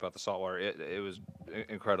utilities. We talked about the saltwater. It was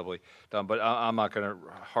incredibly done, but I'm not going to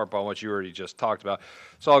harp on what you already just talked about.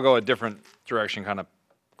 So I'll go a different direction, kind of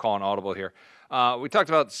calling audible here. We talked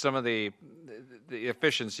about some of the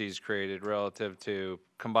efficiencies created relative to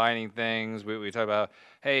combining things. We talked about,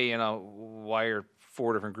 hey, why are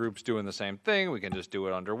 4 different groups doing the same thing? We can just do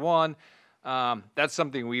it under one. That's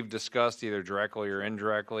something we've discussed either directly or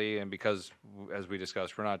indirectly, and because, as we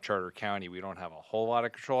discussed, we're not charter county, we don't have a whole lot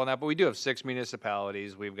of control on that, but we do have 6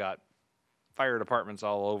 municipalities. We've got fire departments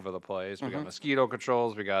all over the place. We got mosquito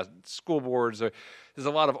controls. We got school boards. There's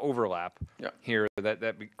a lot of overlap here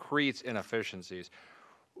that creates inefficiencies.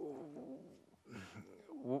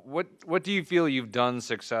 what do you feel you've done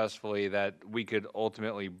successfully that we could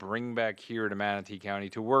ultimately bring back here to Manatee County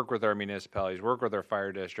to work with our municipalities, work with our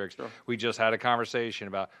fire districts? Sure. We just had a conversation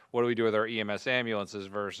about what do we do with our EMS ambulances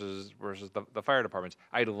versus the fire departments.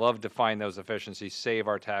 I'd love to find those efficiencies, save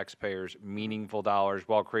our taxpayers meaningful dollars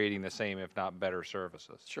while creating the same, if not better,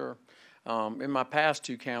 services. Sure. In my past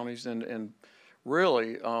two counties, and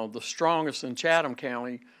really the strongest in Chatham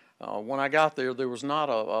County, when I got there, there was not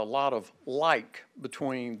a lot of like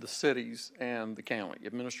between the cities and the county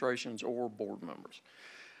administrations or board members.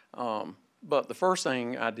 But the first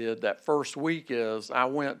thing I did that first week is I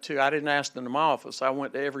didn't ask them to my office. I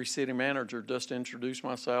went to every city manager just to introduce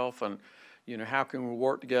myself and, how can we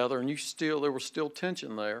work together? And there was still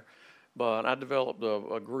tension there. But I developed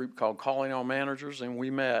a group called Calling On Managers, and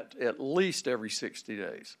we met at least every 60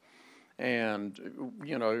 days. And,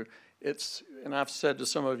 and I've said to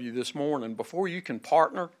some of you this morning, before you can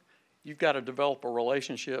partner, you've got to develop a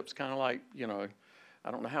relationship. It's kind of like,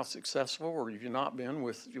 I don't know how successful or you've not been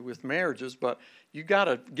with marriages, but you got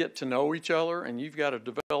to get to know each other and you've got to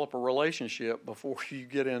develop a relationship before you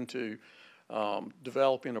get into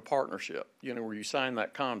developing a partnership, where you sign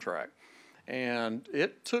that contract. And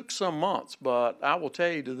it took some months, but I will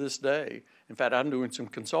tell you to this day, in fact, I'm doing some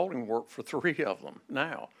consulting work for 3 of them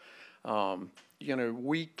now.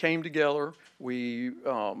 We came together, we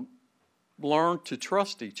learned to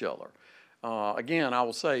trust each other. Again, I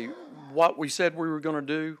will say what we said we were going to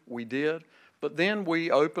do, we did. But then we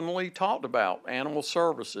openly talked about animal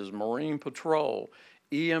services, marine patrol,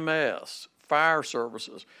 EMS, fire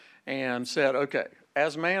services, and said, okay,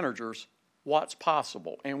 as managers, what's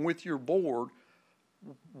possible? And with your board,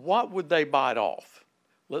 what would they bite off?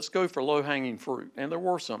 Let's go for low-hanging fruit. And there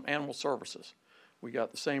were some animal services. We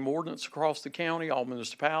got the same ordinance across the county, all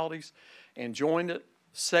municipalities, and joined it,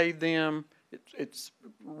 saved them. It's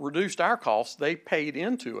reduced our costs. They paid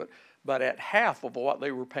into it, but at half of what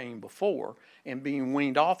they were paying before and being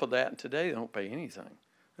weaned off of that. And today they don't pay anything.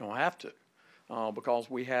 They don't have to because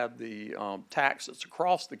we had the taxes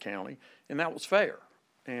across the county, and that was fair.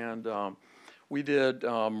 And we did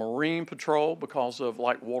marine patrol because of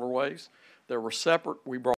like waterways. They were separate.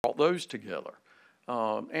 We brought those together.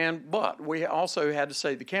 But we also had to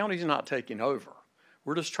say the county's not taking over.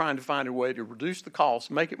 We're just trying to find a way to reduce the cost,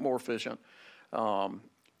 make it more efficient.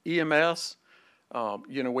 EMS,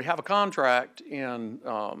 we have a contract in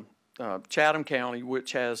Chatham County,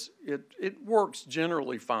 which has, it works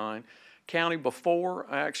generally fine. County before,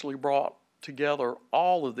 I actually brought together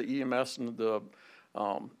all of the EMS and the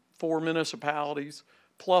 4 municipalities,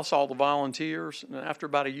 plus all the volunteers. And after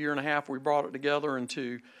about 1.5 years, we brought it together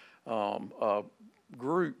into a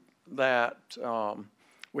group that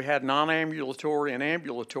we had non-ambulatory and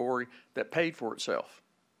ambulatory that paid for itself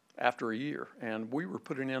after a year. And we were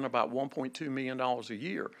putting in about $1.2 million a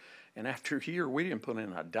year. And after a year, we didn't put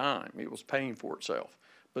in a dime. It was paying for itself.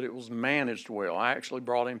 But it was managed well. I actually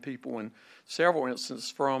brought in people in several instances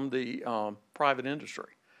from the private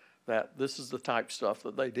industry that this is the type of stuff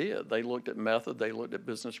that they did. They looked at method, they looked at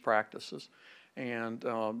business practices, and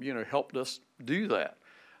helped us do that.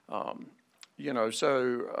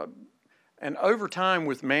 And over time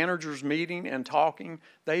with managers meeting and talking,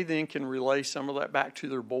 they then can relay some of that back to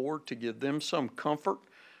their board to give them some comfort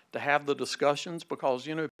to have the discussions because,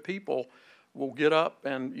 people will get up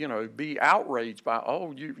and, be outraged by,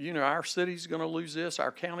 our city's going to lose this,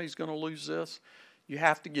 our county's going to lose this. You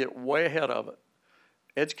have to get way ahead of it.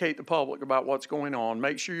 Educate the public about what's going on.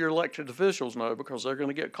 Make sure your elected officials know because they're going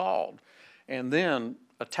to get called. And then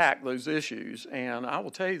attack those issues. And I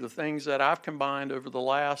will tell you the things that I've combined over the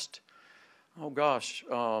last,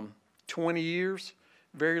 20 years,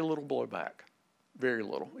 very little blowback. Very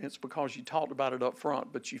little. It's because you talked about it up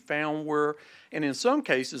front, but you found where, and in some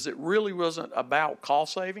cases, it really wasn't about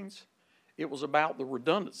cost savings. It was about the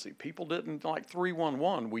redundancy. People didn't like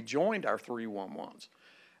 311. We joined our 311s.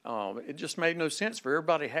 It just made no sense for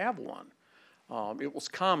everybody to have one. It was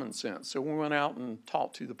common sense. So we went out and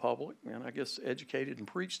talked to the public and I guess educated and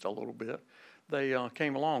preached a little bit. They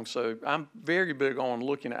came along. So I'm very big on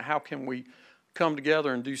looking at how can we come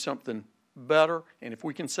together and do something better. And if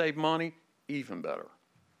we can save money, even better.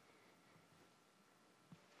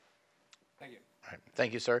 Thank you. All right.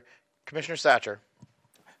 Thank you, sir. Commissioner Satcher.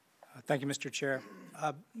 Thank you, Mr. Chair.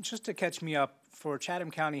 Just to catch me up, for Chatham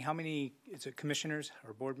County, how many, is it commissioners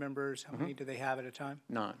or board members? How many do they have at a time?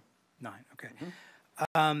 9. 9, okay.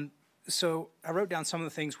 So I wrote down some of the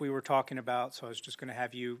things we were talking about, so I was just going to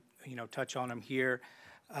have you, touch on them here.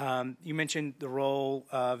 You mentioned the role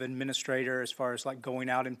of administrator as far as like going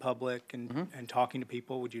out in public and talking to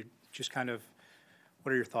people. Would you just kind of,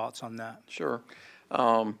 what are your thoughts on that? Sure.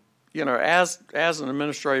 you know, as an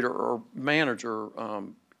administrator or manager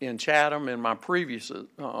in Chatham and my previous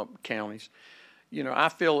counties, you know, I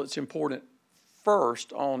feel it's important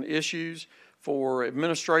first on issues for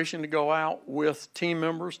administration to go out with team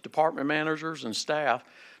members, department managers, and staff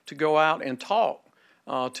to go out and talk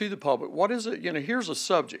to the public. What is it? You know, here's a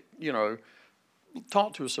subject, you know,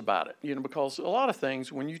 talk to us about it, you know, because a lot of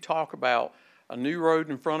things when you talk about a new road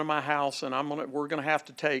in front of my house and we're gonna have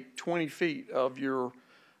to take 20 feet of your,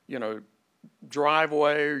 you know,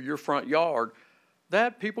 driveway or your front yard,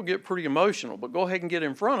 that people get pretty emotional. But go ahead and get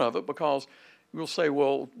in front of it, because we'll say,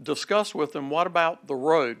 well, discuss with them, what about the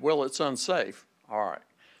road? Well, it's unsafe. All right.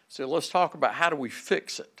 So let's talk about how do we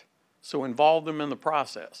fix it? So involve them in the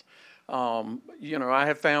process. You know, I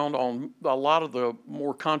have found on a lot of the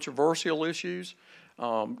more controversial issues,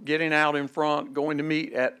 getting out in front, going to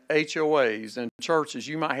meet at HOAs and churches,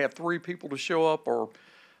 you might have 3 people to show up or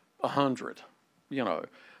 100, you know.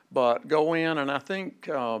 But go in, and I think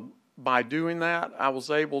by doing that, I was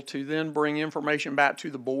able to then bring information back to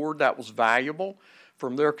the board that was valuable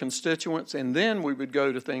from their constituents, and then we would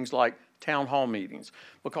go to things like town hall meetings,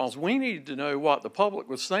 because we needed to know what the public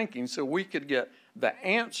was thinking so we could get the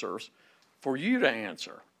answers for you to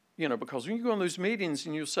answer. You know, because when you go in those meetings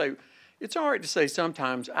and you say, it's all right to say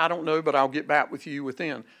sometimes, I don't know, but I'll get back with you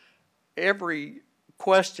within. Every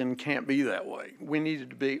question can't be that way. We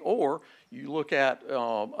needed to be, or you look at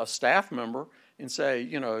a staff member and say,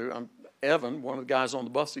 you know, Evan, one of the guys on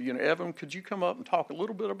the bus, said, you know, Evan, could you come up and talk a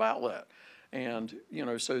little bit about that? And, you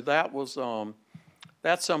know, so that was,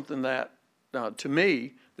 that's something that, to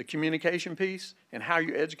me, the communication piece and how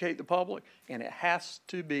you educate the public, and it has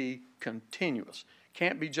to be continuous.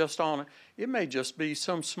 Can't be just on, it may just be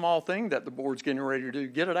some small thing that the board's getting ready to do,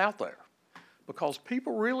 get it out there, because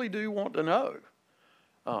people really do want to know.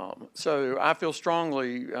 So I feel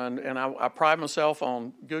strongly, and I pride myself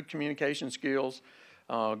on good communication skills,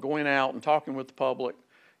 going out and talking with the public,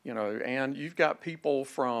 you know, and you've got people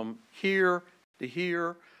from here to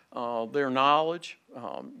here, their knowledge,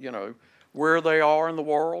 you know, where they are in the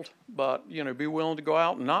world, but, you know, be willing to go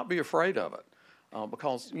out and not be afraid of it.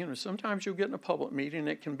 Because, you know, sometimes you'll get in a public meeting and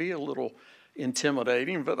it can be a little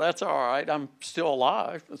intimidating, but that's all right. I'm still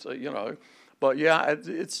alive, so, you know. But, yeah,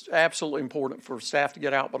 it's absolutely important for staff to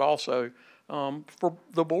get out, but also for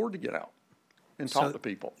the board to get out and talk to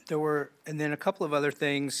people. There were, and then a couple of other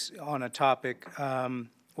things on a topic.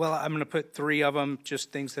 Well, I'm going to put 3 of them,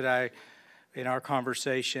 just things that in our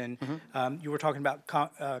conversation. Mm-hmm. You were talking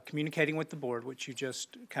about communicating with the board, which you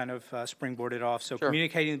just kind of springboarded off. So sure.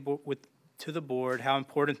 Communicating to the board, how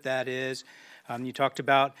important that is. You talked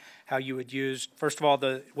about how you would use, first of all,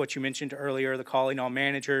 what you mentioned earlier, the calling all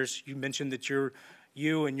managers. You mentioned that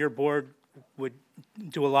you and your board would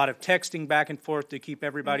do a lot of texting back and forth to keep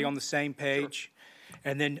everybody on the same page.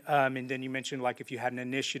 Sure. And then you mentioned, like, if you had an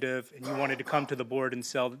initiative and you wanted to come to the board and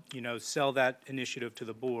sell that initiative to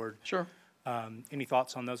the board. Sure. Any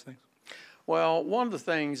thoughts on those things? Well, one of the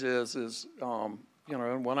things is you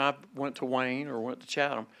know, when I went to Wayne or went to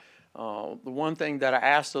Chatham, the one thing that I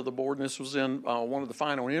asked of the board, and this was in one of the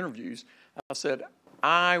final interviews, I said,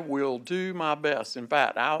 I will do my best. In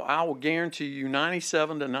fact, I will guarantee you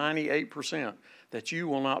 97 to 98% that you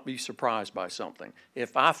will not be surprised by something.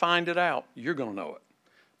 If I find it out, you're going to know it,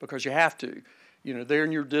 because you have to. You know, they're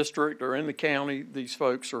in your district or in the county, these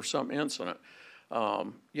folks, or some incident.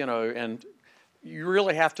 You know, and you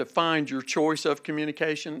really have to find your choice of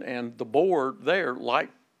communication, and the board there like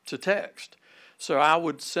to text. So I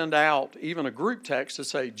would send out even a group text to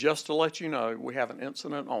say, just to let you know, we have an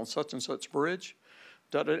incident on such and such bridge.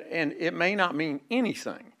 And it may not mean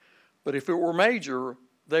anything, but if it were major,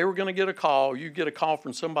 they were going to get a call. You get a call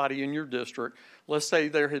from somebody in your district. Let's say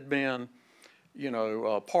there had been, you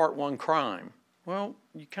know, Part 1 crime. Well,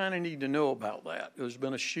 you kind of need to know about that. There's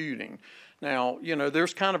been a shooting. Now, you know,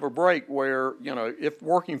 there's kind of a break where, you know, if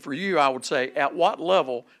working for you, I would say, at what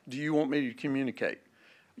level do you want me to communicate?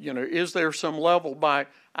 You know, is there some level by,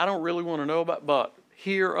 I don't really want to know about, but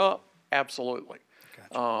here up, absolutely.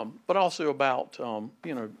 Gotcha. But also about,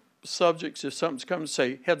 you know, subjects, if something's coming to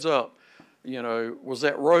say, heads up, you know, was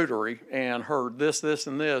that Rotary and heard this, this,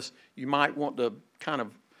 and this, you might want to kind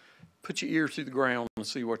of put your ear to the ground and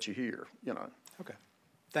see what you hear, you know. Okay.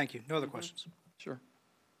 Thank you. No other questions? Sure.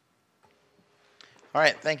 All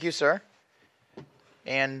right. Thank you, sir.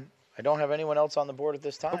 And I don't have anyone else on the board at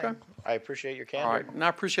this time. Okay. I appreciate your candor. All right. And I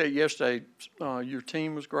appreciate yesterday. Your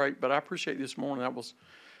team was great, but I appreciate this morning. That was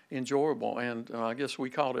enjoyable. And I guess we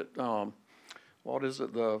called it, what is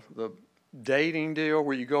it, the dating deal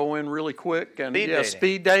where you go in really quick and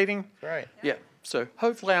speed dating. Right. Yeah. So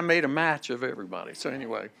hopefully I made a match of everybody. So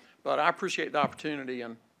anyway, but I appreciate the opportunity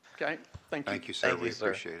and Okay, thank you. Thank you, sir. Thank you, We sir.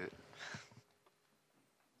 appreciate it.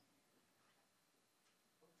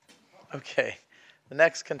 Okay, the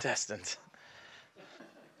next contestant.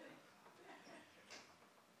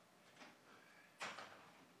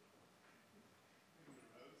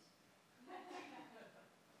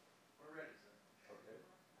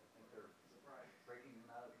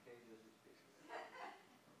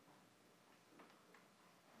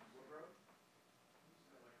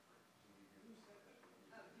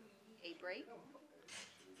 A break?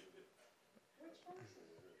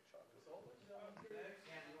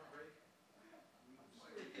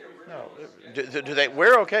 No, do they?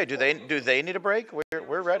 We're okay. Do they need a break?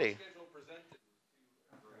 We're ready.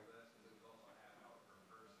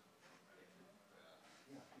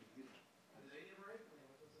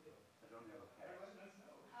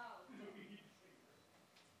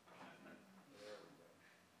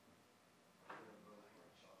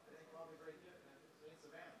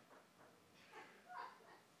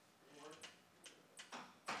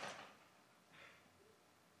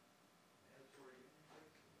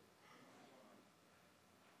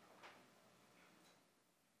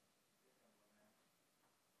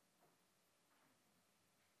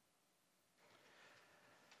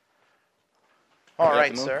 All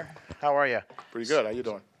right, sir. How are you? Pretty good. How you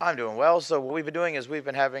doing? I'm doing well. So what we've been doing is we've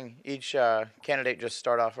been having each candidate just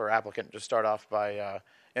start off, or applicant just start off by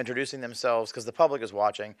introducing themselves, because the public is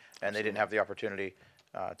watching and they didn't have the opportunity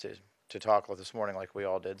to talk this morning like we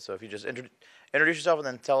all did. So if you just introduce yourself and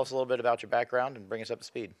then tell us a little bit about your background and bring us up to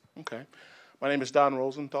speed. Okay. My name is Don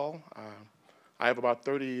Rosenthal. I have about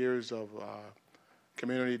 30 years of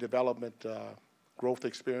community development growth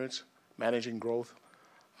experience, managing growth.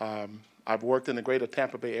 I've worked in the greater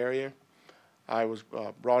Tampa Bay area. I was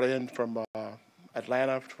brought in from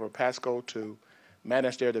Atlanta for Pasco to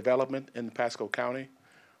manage their development in Pasco County.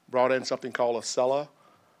 Brought in something called a cellar,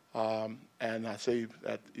 and I see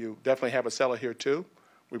that you definitely have a cellar here too.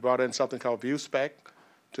 We brought in something called View Spec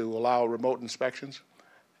to allow remote inspections.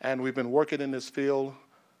 And we've been working in this field,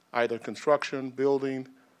 either construction, building,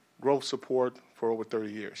 growth support, for over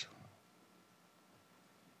 30 years.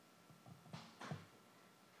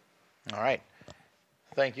 All right.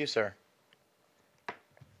 Thank you, sir.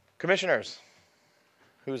 Commissioners,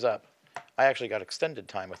 who's up? I actually got extended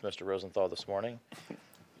time with Mr. Rosenthal this morning.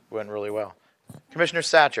 Went really well. Commissioner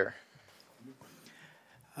Satcher.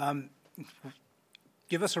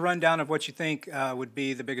 Give us a rundown of what you think would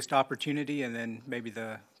be the biggest opportunity, and then maybe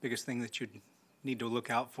the biggest thing that you'd need to look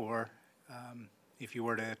out for if you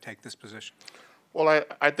were to take this position. Well,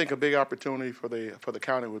 I think a big opportunity for the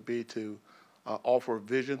county would be to offer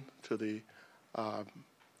vision to the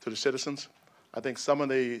citizens. I think some of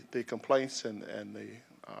the complaints and the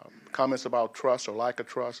comments about trust or lack of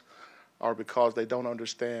trust are because they don't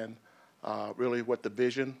understand really what the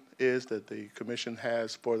vision is that the commission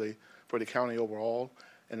has for the county overall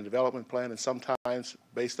and the development plan. And sometimes,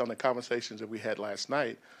 based on the conversations that we had last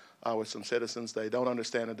night with some citizens, they don't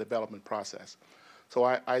understand the development process. So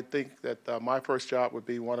I think that my first job would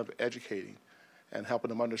be one of educating and helping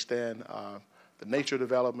them understand the nature of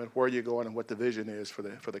development, where you're going, and what the vision is for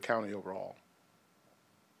the county overall.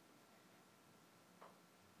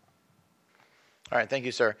 All right, thank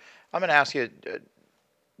you, sir. I'm going to ask you,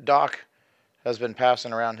 Doc has been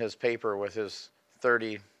passing around his paper with his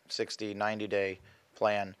 30, 60, 90-day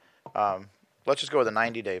plan. Let's just go with a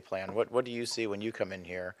 90-day plan. What do you see when you come in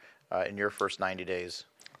here in your first 90 days?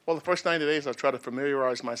 Well, the first 90 days, I try to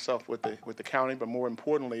familiarize myself with the county, but more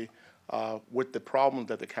importantly, with the problems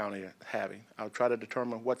that the county is having. I'll try to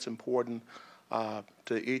determine what's important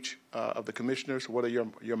to each of the commissioners. What are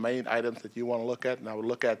your main items that you want to look at? And I would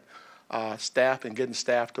look at staff and getting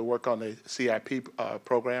staff to work on the CIP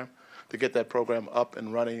program to get that program up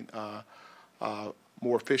and running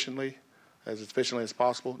more efficiently as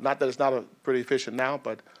possible. Not that it's not pretty efficient now,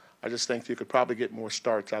 but I just think you could probably get more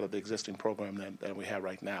starts out of the existing program than we have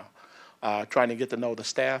right now. Trying to get to know the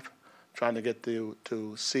staff, trying to get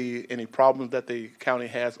to see any problems that the county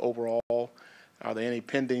has overall. Are there any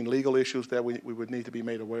pending legal issues that we would need to be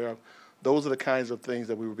made aware of? Those are the kinds of things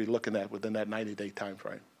that we would be looking at within that 90-day time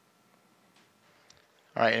frame.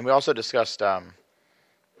 All right, and we also discussed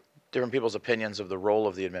different people's opinions of the role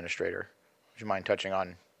of the administrator. Would you mind touching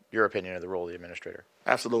on your opinion of the role of the administrator?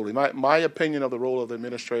 Absolutely. My opinion of the role of the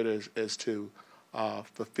administrator is to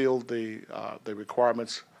fulfill the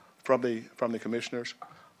requirements from the commissioners.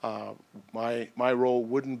 My role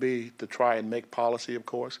wouldn't be to try and make policy, of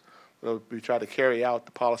course. We try to carry out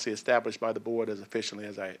the policy established by the board as efficiently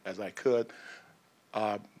as I could,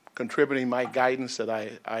 contributing my guidance that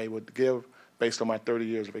I would give based on my 30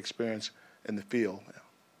 years of experience in the field.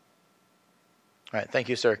 All right, thank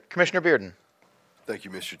you, sir. Commissioner Bearden. Thank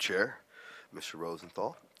you, Mr. Chair, Mr.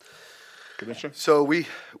 Rosenthal. Commissioner? So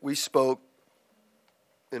we spoke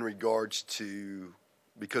in regards to,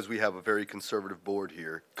 because we have a very conservative board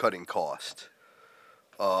here, cutting cost.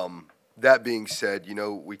 That being said, you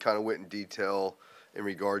know, we kind of went in detail in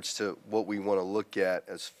regards to what we want to look at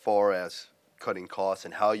as far as cutting costs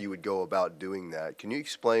and how you would go about doing that. Can you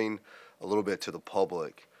explain a little bit to the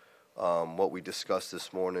public what we discussed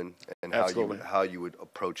this morning and how you would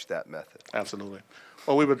approach that method? Absolutely.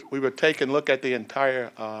 Well, we would take and look at the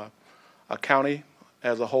entire county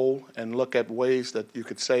as a whole and look at ways that you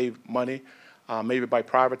could save money, maybe by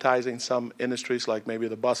privatizing some industries like maybe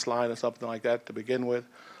the bus line or something like that to begin with.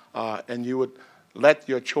 And you would let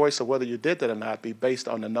your choice of whether you did that or not be based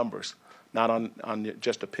on the numbers, not on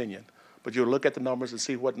just opinion. But you look at the numbers and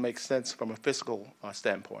see what makes sense from a fiscal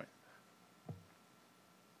standpoint.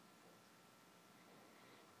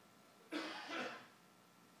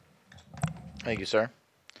 Thank you, sir.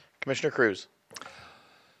 Commissioner Cruz.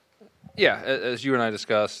 Yeah, as you and I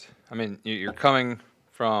discussed, I mean, you're coming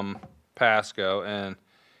from Pasco, and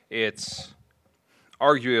it's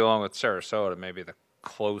arguably, along with Sarasota, maybe the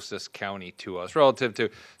closest county to us relative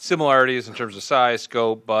to similarities in terms of size,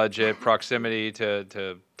 scope, budget, proximity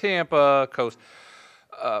to Tampa, coast.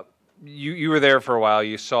 You were there for a while.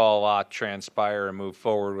 You saw a lot transpire and move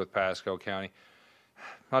forward with Pasco County.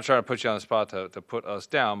 I'm not trying to put you on the spot to put us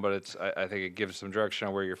down, but I think it gives some direction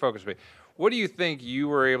on where your focus will be. What do you think you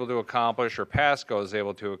were able to accomplish, or Pasco is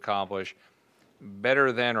able to accomplish,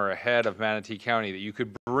 better than or ahead of Manatee County that you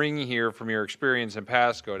could bring here from your experience in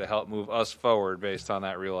Pasco to help move us forward based on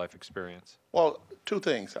that real life experience? Well, two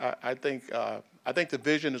things. I think the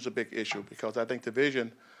vision is a big issue, because I think the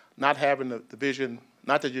vision, not having the vision,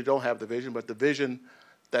 not that you don't have the vision, but the vision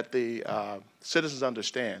that the citizens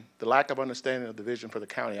understand, the lack of understanding of the vision for the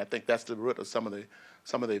county, I think that's the root of some of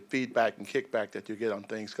the feedback and kickback that you get on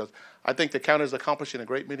things. Because I think the county is accomplishing a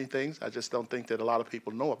great many things. I just don't think that a lot of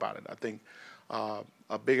people know about it. I think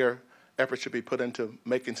a bigger effort should be put into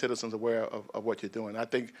making citizens aware of what you're doing. I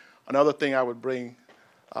think another thing I would bring,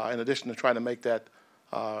 in addition to trying to make that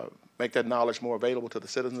knowledge more available to the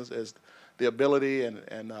citizens, is the ability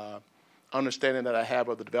and understanding that I have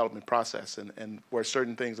of the development process, and where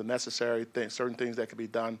certain things are necessary, certain things that can be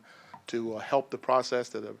done to help the process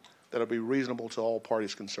that'll be reasonable to all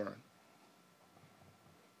parties concerned.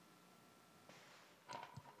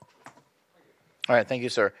 All right, thank you,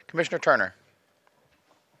 sir. Commissioner Turner.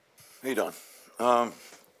 Hey, Don.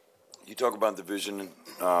 You talk about the vision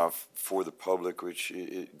for the public, which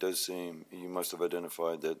it does seem you must have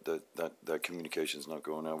identified that communication is not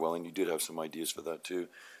going out well, and you did have some ideas for that too.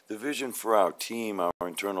 The vision for our team, our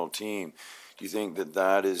internal team, do you think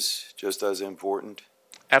that is just as important?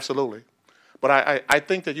 Absolutely. But I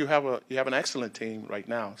think that you have an excellent team right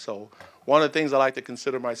now. So one of the things I like to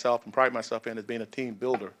consider myself and pride myself in is being a team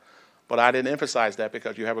builder. But I didn't emphasize that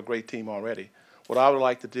because you have a great team already. What I would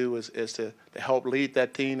like to do is to help lead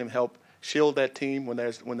that team and help shield that team when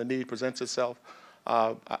the need presents itself.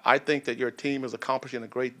 I think that your team is accomplishing a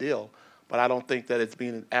great deal, but I don't think that it's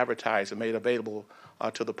being advertised and made available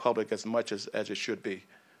to the public as much as it should be.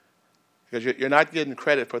 Because you're not getting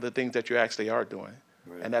credit for the things that you actually are doing.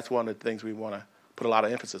 Right. And that's one of the things we want to put a lot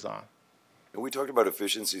of emphasis on. And we talked about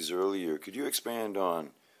efficiencies earlier. Could you expand on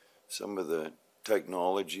some of the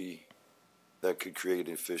technology that could create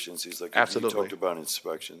efficiencies? Like Absolutely. You talked about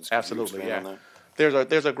inspections. Could Absolutely, you expand on that?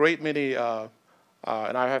 There's a great many, and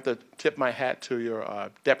I have to tip my hat to your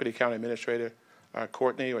Deputy County Administrator,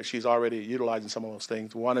 Courtney, where she's already utilizing some of those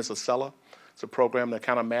things. One is Acela. It's a program that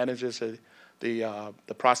kind of manages the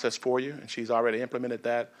process for you, and she's already implemented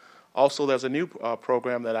that. Also, there's a new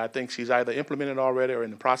program that I think she's either implemented already or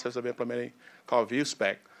in the process of implementing called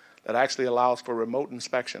ViewSpec that actually allows for remote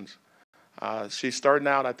inspections. She's starting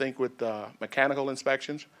out, I think, with mechanical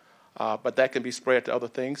inspections, but that can be spread to other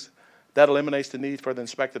things. That eliminates the need for the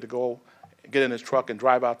inspector to go get in his truck and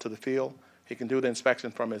drive out to the field. He can do the inspection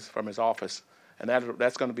from his office, and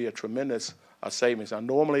that's going to be a tremendous savings. Now,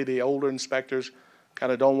 normally the older inspectors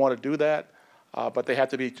kind of don't want to do that, but they have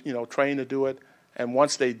to be trained to do it. And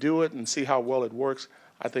once they do it and see how well it works,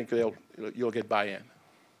 I think you'll get buy-in.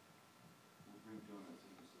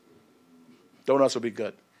 Donuts will be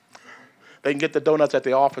good. They can get the donuts at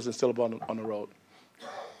the office instead of on the road.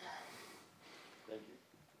 Thank you.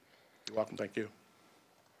 You're welcome. Thank you.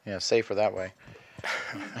 Yeah, safer that way.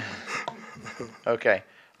 Okay.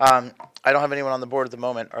 I don't have anyone on the board at the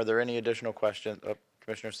moment. Are there any additional questions? Oh,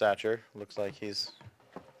 Commissioner Satcher looks like he's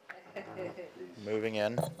moving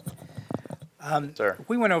in. Sir.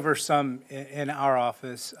 We went over some in our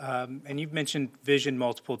office, and you've mentioned vision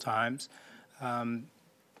multiple times.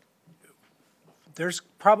 there's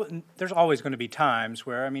always going to be times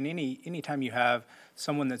where, I mean, anytime you have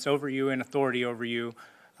someone that's over you in authority over you,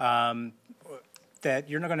 that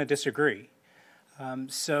you're not going to disagree.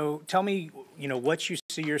 So tell me, what you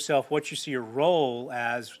see yourself, what you see your role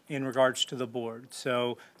as in regards to the board.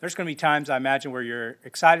 So there's going to be times, I imagine, where you're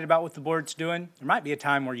excited about what the board's doing. There might be a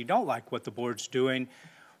time where you don't like what the board's doing.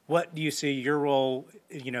 What do you see your role,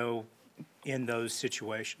 in those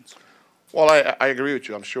situations? Well, I agree with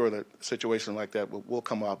you. I'm sure that a situation like that will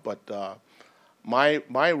come up, but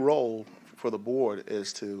my role for the board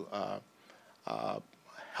is to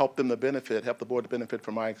help the board to benefit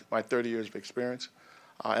from my 30 years of experience,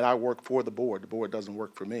 and I work for the board. The board doesn't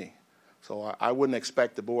work for me. So I wouldn't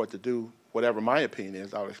expect the board to do whatever my opinion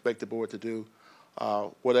is. I would expect the board to do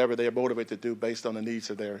whatever they are motivated to do based on the needs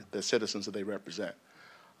of the citizens that they represent.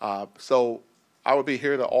 So I would be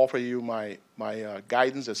here to offer you my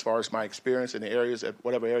guidance as far as my experience in the areas,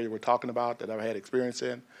 whatever area we're talking about that I've had experience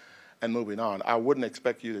in, and moving on. I wouldn't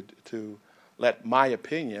expect you to let my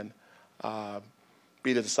opinion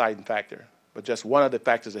be the deciding factor, but just one of the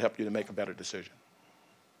factors to help you to make a better decision.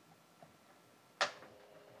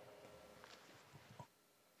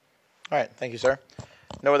 All right, thank you, sir.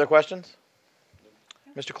 No other questions?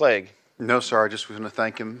 Mr. Clegg? No, sir, I just was going to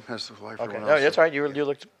thank him as like Okay, everyone no, else. that's all right. You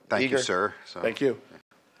looked Thank eager. you, sir. So, Thank you.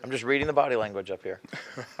 I'm just reading the body language up here.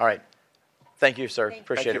 All right. Thank you, sir.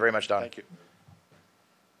 Appreciate it very much, Don. Thank you.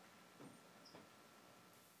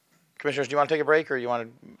 Commissioners, do you want to take a break or you want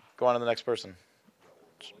to go on to the next person?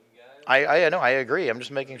 I know, I agree. I'm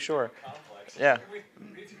just making sure. Yeah.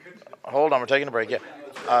 Hold on, we're taking a break. Yeah.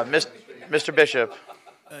 Mr. Bishop.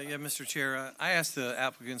 Yeah, Mr. Chair, I asked the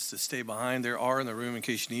applicants to stay behind. There are in the room in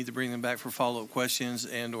case you need to bring them back for follow-up questions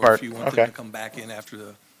and/or if you want them to come back in after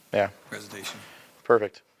the presentation.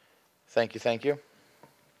 Perfect. Thank you, thank you.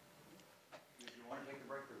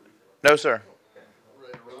 No, sir.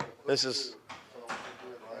 We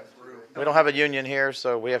don't have a union here,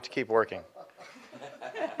 so we have to keep working.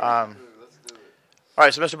 All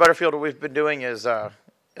right, so Mr. Butterfield, what we've been doing is,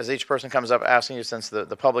 as each person comes up asking you, since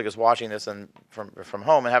the public is watching this and from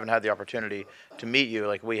home and haven't had the opportunity to meet you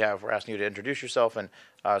like we have, we're asking you to introduce yourself and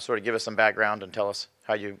sort of give us some background and tell us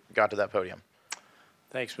how you got to that podium.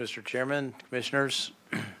 Thanks, Mr. Chairman, Commissioners.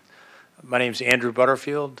 My name is Andrew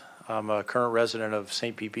Butterfield. I'm a current resident of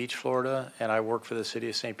St. Pete Beach, Florida, and I work for the city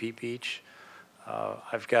of St. Pete Beach.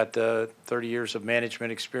 I've got 30 years of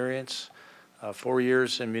management experience, 4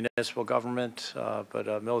 years in municipal government,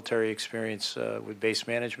 but military experience with base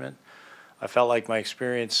management. I felt like my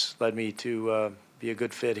experience led me to be a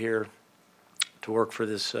good fit here to work for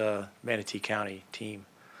this Manatee County team.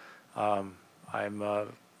 I'm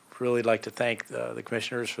really like to thank the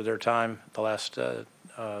commissioners for their time the last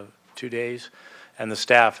 2 days, and the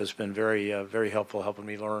staff has been very helpful, helping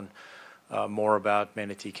me learn more about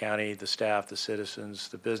Manatee County, the staff, the citizens,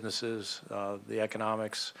 the businesses, the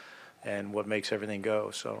economics, and what makes everything go.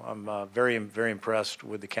 So I'm very impressed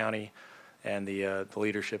with the county and the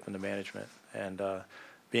leadership and the management. And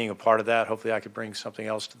being a part of that, hopefully I could bring something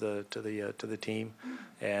else to the team,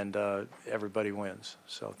 and everybody wins.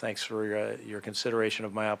 So thanks for your consideration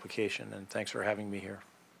of my application, and thanks for having me here.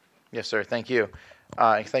 Yes, sir. Thank you.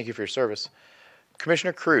 Thank you for your service.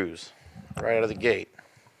 Commissioner Cruz, right out of the gate.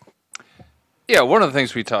 Yeah, one of the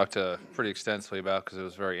things we talked pretty extensively about, because it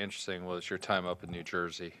was very interesting, was your time up in New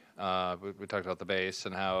Jersey. We talked about the base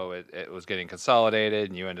and how it was getting consolidated,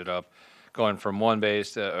 and you ended up going from one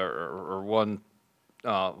base or one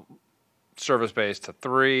service base to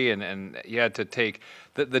three, and you had to take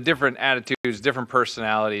the different attitudes, different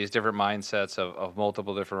personalities, different mindsets of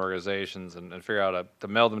multiple different organizations and figure out to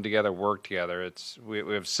meld them together, work together.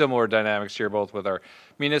 We have similar dynamics here, both with our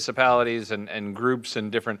municipalities and groups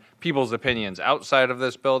and different people's opinions outside of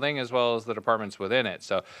this building as well as the departments within it.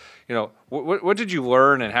 So, what did you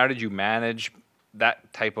learn and how did you manage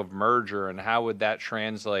that type of merger, and how would that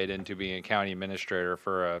translate into being a county administrator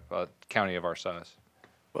for a county of our size?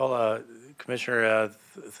 Well, Commissioner,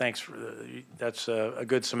 thanks. That's a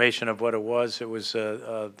good summation of what it was. It was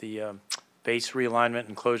the base realignment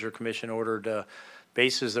and closure commission ordered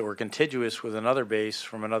bases that were contiguous with another base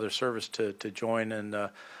from another service to join and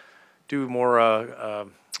do more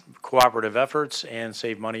cooperative efforts and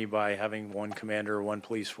save money by having one commander or one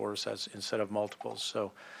police force instead of multiples.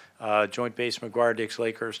 So Joint Base McGuire-Dix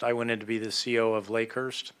Lakehurst, I went in to be the CO of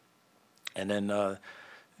Lakehurst, and then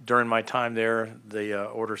during my time there, the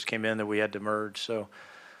orders came in that we had to merge. So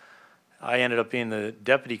I ended up being the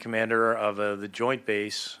deputy commander of the joint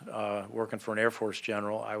base, working for an Air Force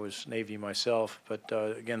general. I was Navy myself, but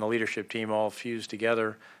again, the leadership team all fused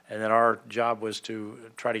together, and then our job was to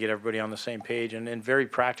try to get everybody on the same page, and in very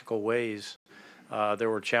practical ways. There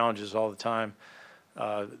were challenges all the time.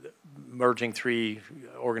 Merging three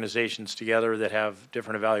organizations together that have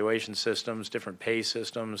different evaluation systems, different pay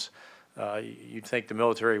systems. You'd think the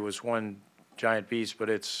military was one giant beast, but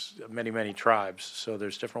it's many, many tribes. So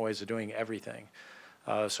there's different ways of doing everything.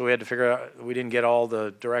 So we had to figure out, we didn't get all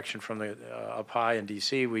the direction from the up high in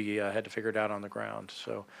DC. We had to figure it out on the ground.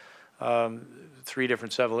 So three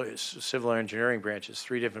different civil engineering branches,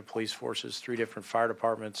 three different police forces, three different fire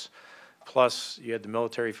departments. Plus, you had the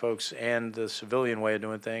military folks and the civilian way of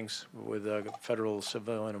doing things with federal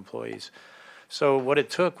civilian employees. So what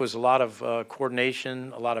it took was a lot of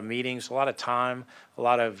coordination, a lot of meetings, a lot of time, a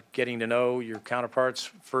lot of getting to know your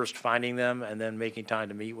counterparts, first finding them and then making time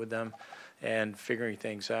to meet with them and figuring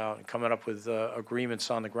things out and coming up with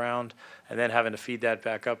agreements on the ground and then having to feed that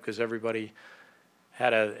back up because everybody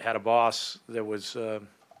had a boss that was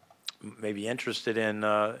maybe interested in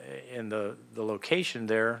the location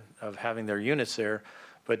there of having their units there,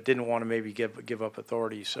 but didn't want to maybe give up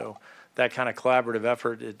authority. So that kind of collaborative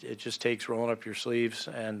effort, it just takes rolling up your sleeves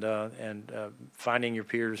and finding your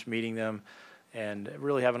peers, meeting them, and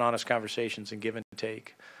really having honest conversations and give and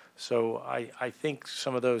take. So I think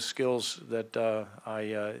some of those skills that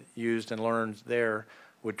I used and learned there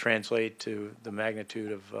would translate to the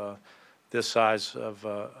magnitude of this size of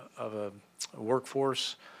a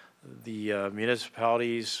workforce, the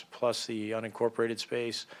municipalities, plus the unincorporated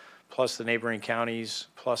space, plus the neighboring counties,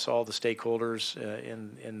 plus all the stakeholders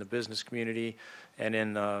in the business community and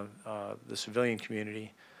in the civilian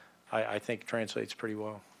community, I think translates pretty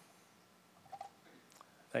well.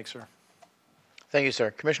 Thanks, sir. Thank you,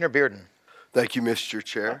 sir. Commissioner Bearden. Thank you, Mr.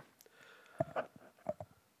 Chair.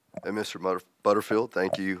 And Mr. Butterfield,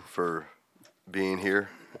 thank you for being here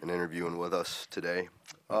and interviewing with us today.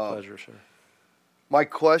 My pleasure, sir. My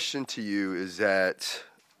question to you is that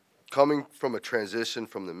coming from a transition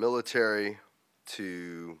from the military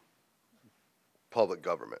to public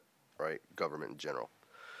government, right? Government in general.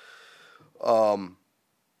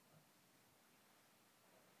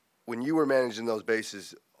 When you were managing those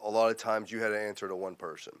bases, a lot of times you had to answer to one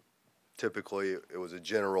person. Typically, it was a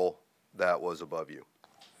general that was above you.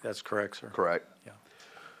 That's correct, sir. Correct? Yeah.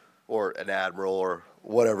 Or an admiral or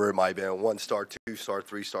whatever it might be, 1-star, 2-star,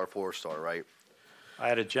 3-star, 4-star, right? I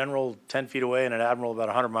had a general 10 feet away and an admiral about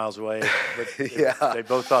 100 miles away, but yeah. They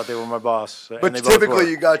both thought they were my boss. But typically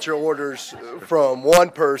you got your orders from one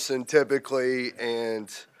person typically,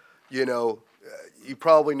 and, you know, you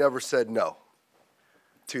probably never said no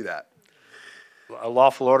to that. A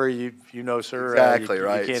lawful order, you know, sir. Exactly,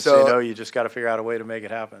 right. You can't say no, you just got to figure out a way to make it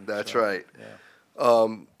happen. That's so, right. Yeah.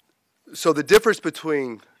 So the difference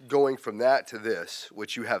between going from that to this,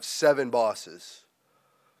 which you have 7 bosses,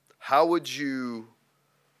 how would you...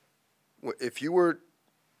 If you were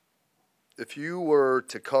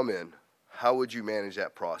to come in, how would you manage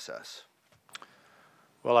that process?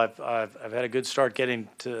 Well, I've had a good start getting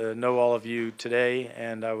to know all of you today,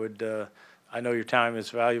 and I would I know your time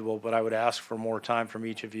is valuable, but I would ask for more time from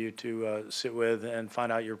each of you to sit with and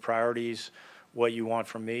find out your priorities, what you want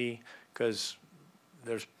from me, because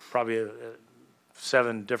there's probably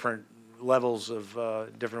 7 different levels of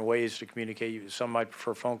different ways to communicate. Some might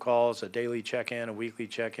prefer phone calls, a daily check-in, a weekly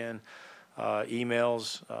check-in.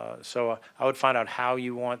 Emails. So I would find out how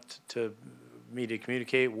you want me to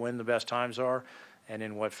communicate, when the best times are, and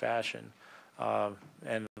in what fashion,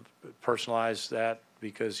 and personalize that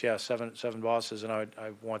because yeah, seven bosses, and I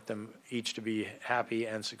want them each to be happy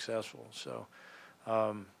and successful. So,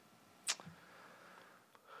 yeah.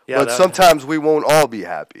 But sometimes we won't all be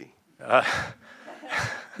happy.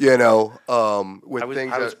 You know, with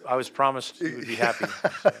things. I was promised you would be happy.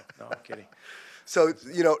 So, no, I'm kidding. So,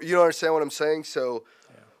 you know, you understand what I'm saying? So,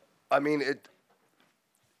 yeah. I mean,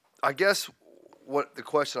 I guess what the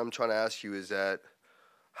question I'm trying to ask you is that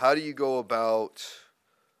how do you go about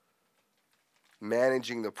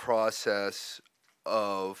managing the process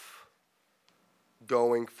of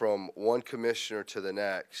going from one commissioner to the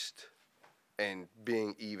next and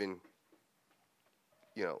being even,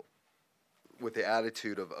 you know, with the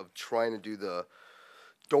attitude of trying to do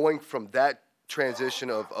going from that transition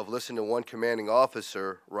of listening to one commanding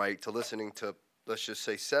officer, right, to listening to, let's just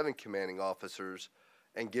say, 7 commanding officers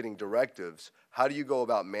and getting directives. How do you go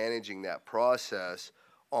about managing that process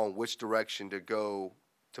on which direction to go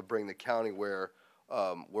to bring the county where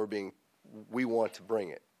we want to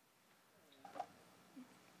bring it?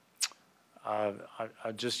 I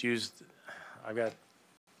just used, I've got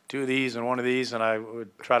two of these and one of these, and I would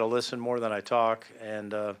try to listen more than I talk.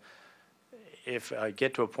 And if I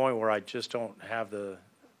get to a point where I just don't have the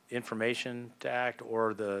information to act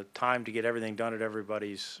or the time to get everything done at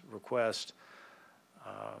everybody's request,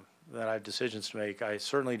 then I have decisions to make. I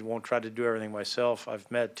certainly won't try to do everything myself. I've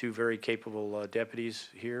met two very capable deputies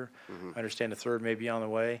here. I understand a third may be on the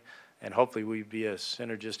way, and hopefully we'd be a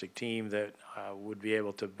synergistic team that would be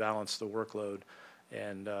able to balance the workload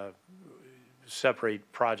and separate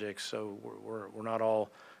projects so we're not all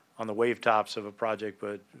on the wave tops of a project,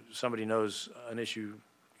 but somebody knows an issue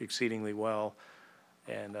exceedingly well.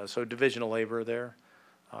 And so divisional labor there.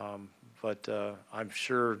 But I'm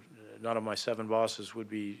sure none of my 7 bosses would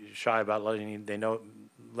be shy about letting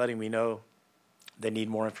me know they need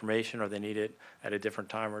more information or they need it at a different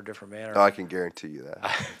time or a different manner. I can guarantee you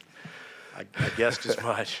that. I guessed as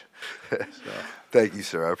much. So, thank you,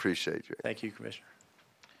 sir. I appreciate you. thank you, Commissioner.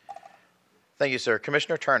 Thank you, sir.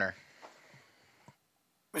 Commissioner Turner.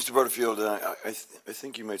 Mr. Butterfield, I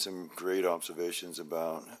think you made some great observations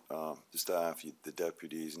about the staff, the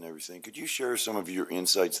deputies, and everything. Could you share some of your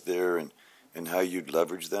insights there and how you'd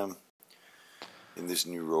leverage them in this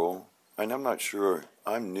new role? And I'm not sure,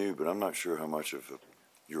 I'm new, but I'm not sure how much of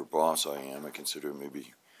your boss I am. I consider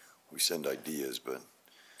maybe we send ideas, but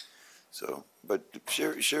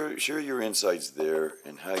share your insights there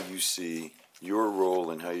and how you see your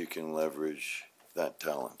role and how you can leverage that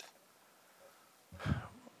talent.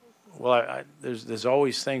 Well, there's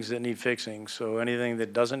always things that need fixing. So anything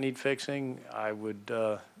that doesn't need fixing, I would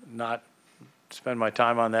not spend my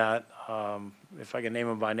time on that. If I can name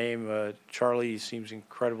them by name, Charlie seems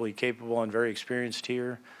incredibly capable and very experienced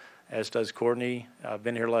here, as does Courtney. I've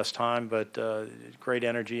been here less time, but great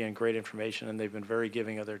energy and great information, and they've been very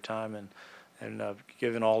giving of their time and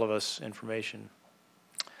given all of us information.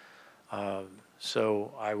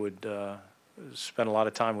 So I would spend a lot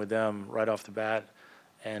of time with them right off the bat.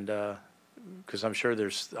 And because I'm sure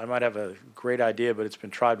I might have a great idea, but it's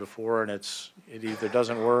been tried before, and it either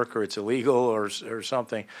doesn't work or it's illegal or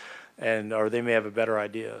something, or they may have a better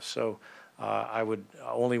idea. So I would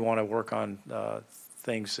only want to work on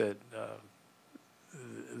things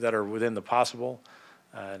that are within the possible.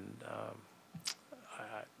 And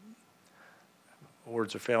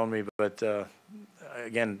words are failing me, but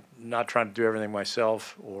again, not trying to do everything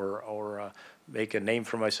myself or make a name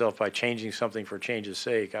for myself by changing something for change's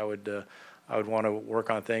sake. I would want to work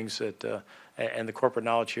on things that, and the corporate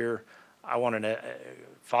knowledge here, I want to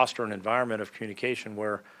foster an environment of communication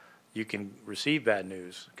where you can receive bad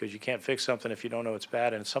news, because you can't fix something if you don't know it's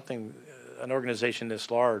bad. And something, an organization this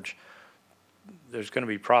large, there's going to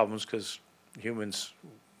be problems because humans,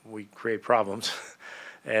 we create problems,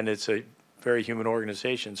 and it's a very human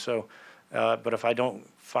organization. So, but if I don't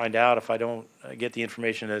find out, if I don't get the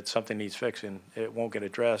information that something needs fixing, it won't get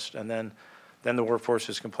addressed. And then the workforce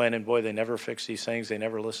is complaining, boy, they never fix these things, they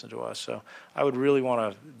never listen to us. So I would really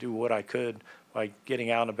want to do what I could by getting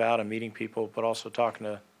out and about and meeting people, but also talking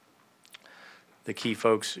to the key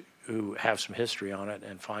folks who have some history on it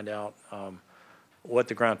and find out what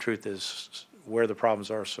the ground truth is, where the problems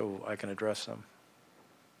are, so I can address them.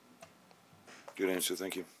 Good answer.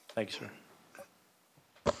 Thank you. Thank you, sir.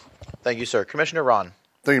 Thank you, sir. Commissioner Ron.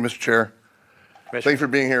 Thank you, Mr. Chair. Thank you for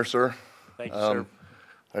being here, sir. Thank you, sir.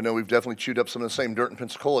 I know we've definitely chewed up some of the same dirt in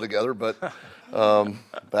Pensacola together, but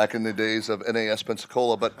back in the days of NAS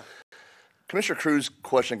Pensacola. But Commissioner Cruz's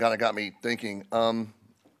question kind of got me thinking.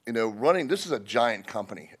 This is a giant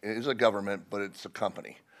company. It is a government, but it's a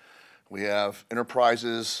company. We have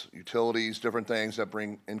enterprises, utilities, different things that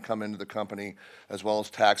bring income into the company, as well as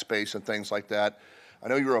tax base and things like that. I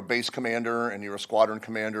know you're a base commander and you're a squadron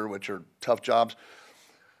commander, which are tough jobs.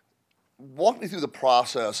 Walk me through the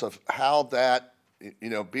process of how that,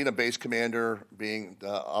 being a base commander, being the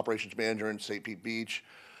operations manager in St. Pete Beach,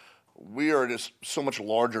 we are just so much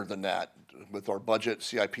larger than that with our budget,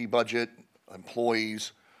 CIP budget,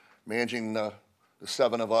 employees, managing the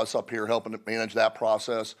 7 of us up here helping to manage that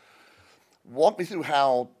process. Walk me through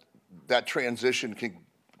how that transition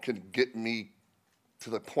can get me to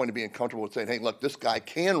the point of being comfortable with saying, hey, look, this guy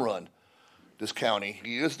can run this county.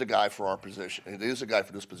 He is the guy for our position. He is the guy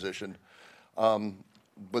for this position.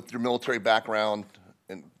 With your military background,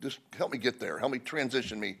 and just help me get there. Help me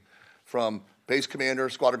transition me from base commander,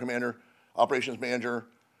 squadron commander, operations manager,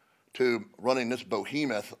 to running this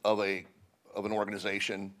behemoth of an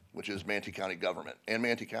organization, which is Manatee County government and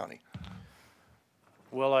Manatee County.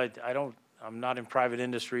 Well, I'm not in private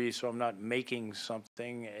industry, so I'm not making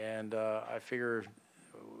something, and I figure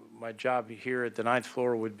my job here at the 9th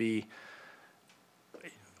floor would be,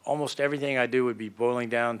 almost everything I do would be boiling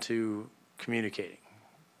down to communicating.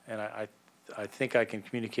 And I think I can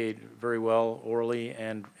communicate very well orally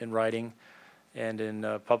and in writing and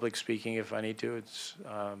in public speaking if I need to. It's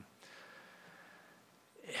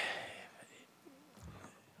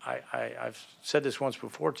I've said this once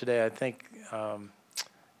before today. I think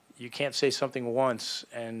you can't say something once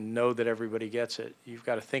and know that everybody gets it. You've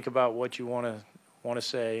got to think about what you want to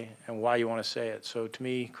say and why you want to say it. So to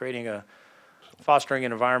me, fostering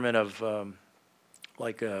an environment of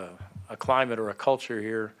like a climate or a culture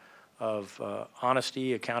here of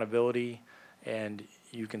honesty, accountability, and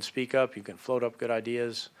you can speak up, you can float up good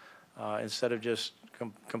ideas instead of just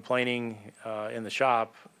complaining in the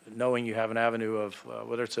shop, knowing you have an avenue of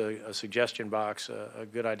whether it's a suggestion box, a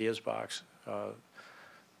good ideas box,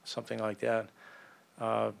 something like that,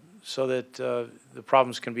 so that the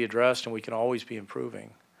problems can be addressed and we can always be improving.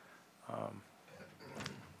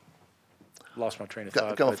 Lost my train of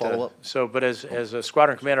thought. Can I follow up? So, but as a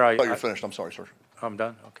squadron commander, Oh, you're finished. I'm sorry, sir. I'm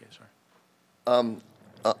done? Okay, sorry. On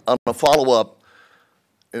a follow-up,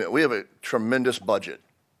 we have a tremendous budget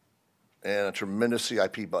and a tremendous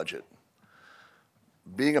CIP budget.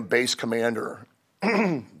 Being a base commander,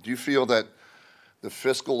 do you feel that the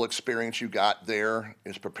fiscal experience you got there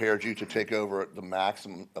has prepared you to take over the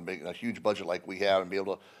maximum, a huge budget like we have, and be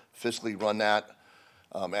able to fiscally run that?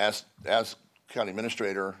 As county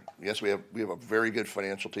administrator, yes, we have a very good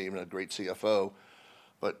financial team and a great CFO,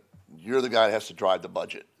 but you're the guy that has to drive the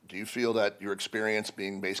budget. Do you feel that your experience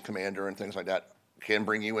being base commander and things like that can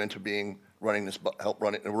bring you into help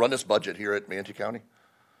run this budget here at Manatee County?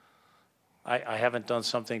 I haven't done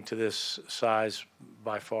something to this size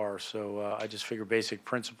by far, so I just figure basic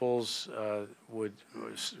principles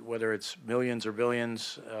whether it's millions or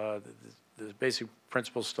billions, the basic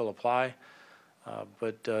principles still apply.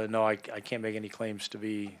 But no, I can't make any claims to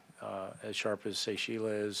be as sharp as, say, Sheila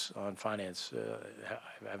is on finance.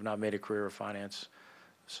 I have not made a career of finance.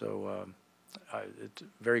 So it's a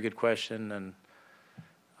very good question, and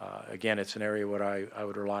again, it's an area where I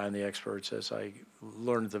would rely on the experts as I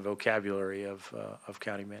learn the vocabulary of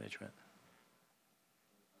county management.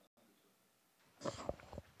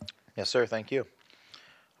 Yes, sir. Thank you.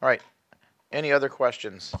 All right. Any other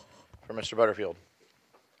questions for Mr. Butterfield?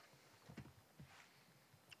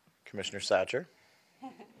 Commissioner Satcher.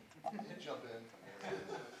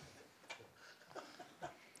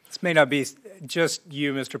 This may not be just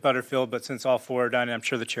you, Mr. Butterfield, but since all four are done, I'm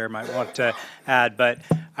sure the chair might want to add. But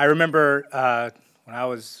I remember when I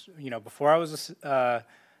was, before I was a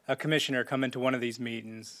commissioner, coming to one of these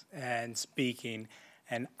meetings and speaking,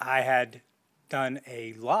 and I had done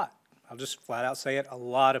a lot. I'll just flat out say it, a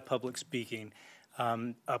lot of public speaking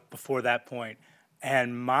up before that point.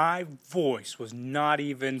 And my voice was not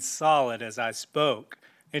even solid as I spoke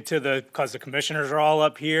because the commissioners are all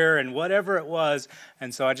up here and whatever it was.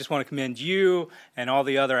 And so I just want to commend you and all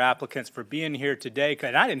the other applicants for being here today.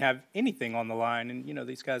 Because I didn't have anything on the line. And,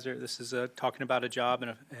 these guys this is talking about a job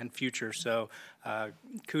and future. So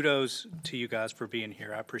kudos to you guys for being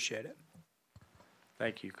here. I appreciate it.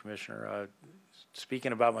 Thank you, Commissioner.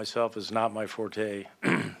 Speaking about myself is not my forte.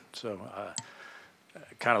 So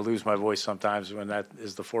I kind of lose my voice sometimes when that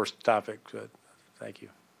is the forced topic. But thank you.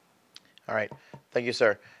 All right. Thank you,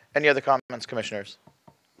 sir. Any other comments, commissioners?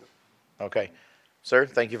 Okay. Sir,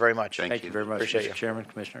 thank you very much. Thank you very much, Appreciate Mr. you. Chairman,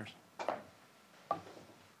 commissioners.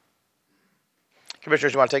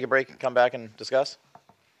 Commissioners, you want to take a break and come back and discuss?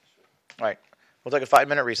 All right. We'll take a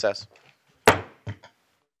 5-minute recess.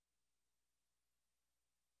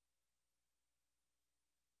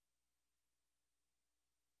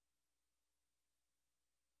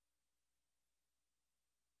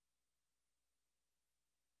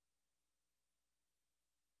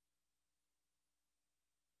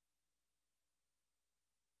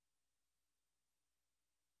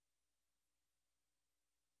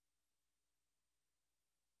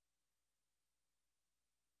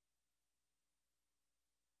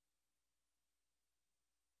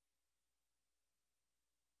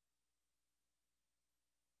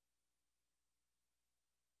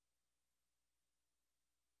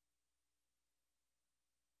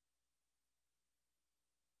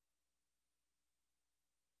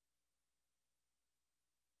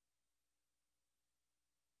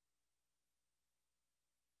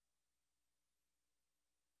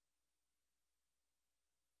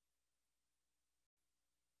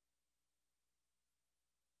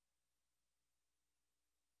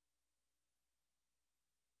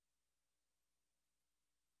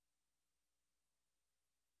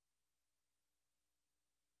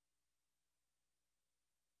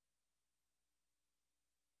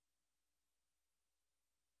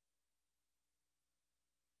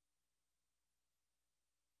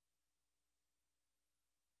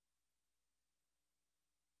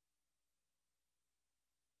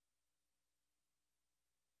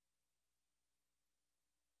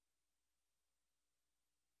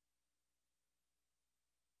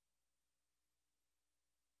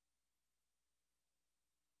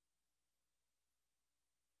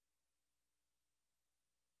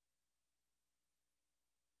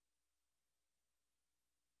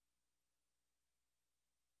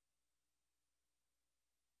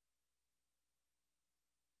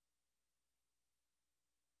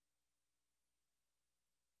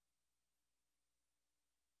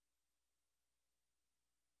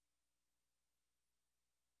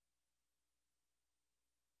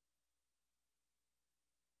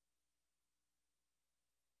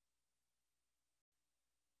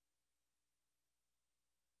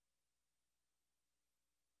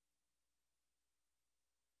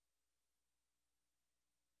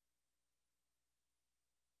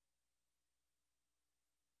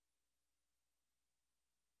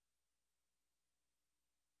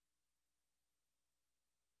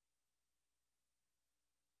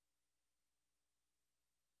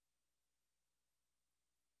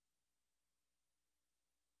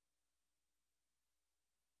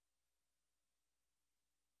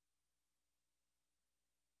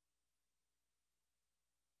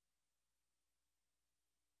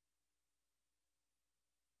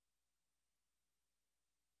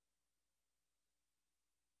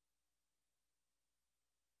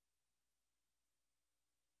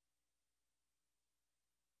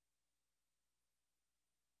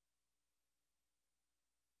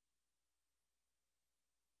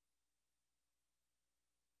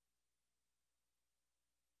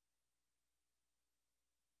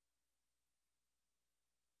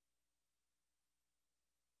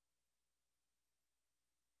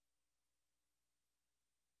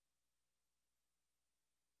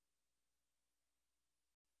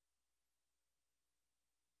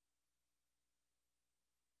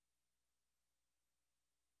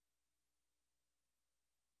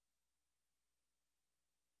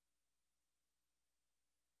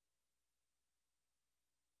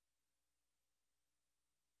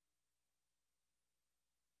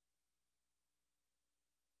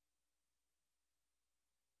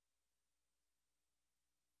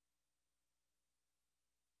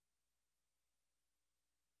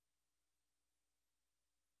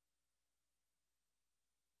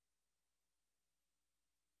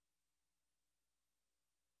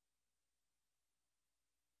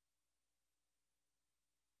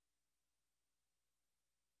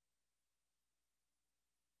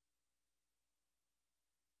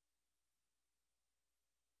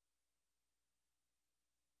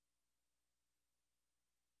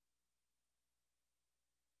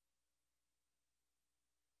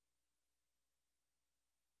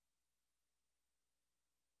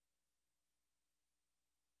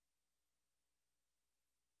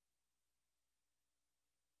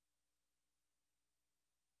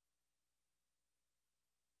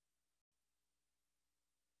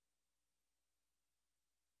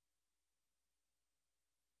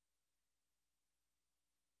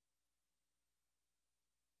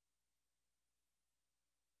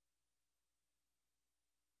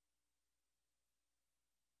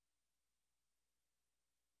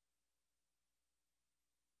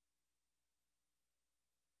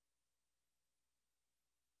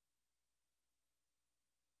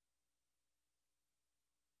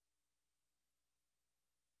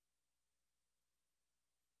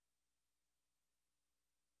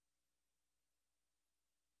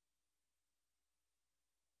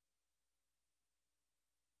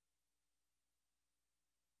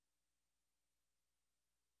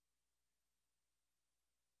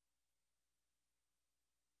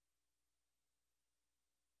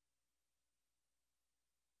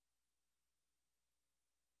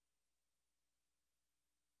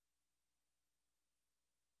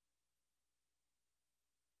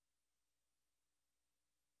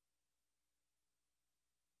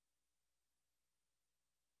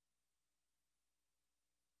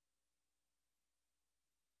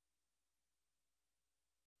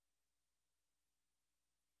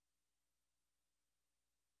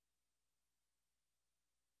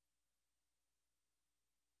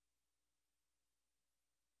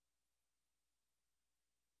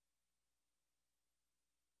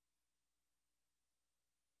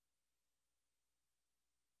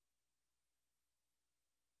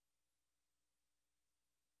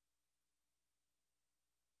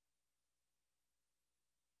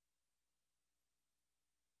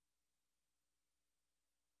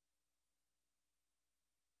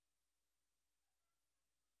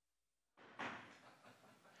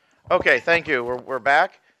 Okay, thank you. We're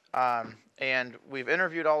back, and we've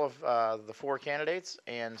interviewed all of the 4 candidates,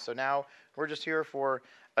 and so now we're just here for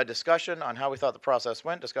a discussion on how we thought the process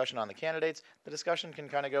went, discussion on the candidates. The discussion can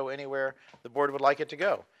kind of go anywhere the board would like it to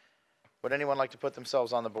go. Would anyone like to put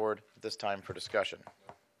themselves on the board at this time for discussion?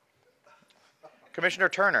 Commissioner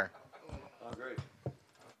Turner. Great.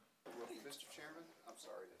 Mr. Chairman, I'm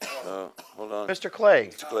sorry. Hold on. Mr.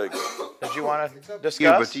 Clegg. Mr. Clegg. Did you want to discuss?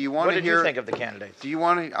 Yeah, but do you want what to did hear? you think of the candidates? Do you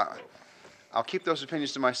want to? I'll keep those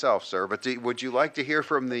opinions to myself, sir. But would you like to hear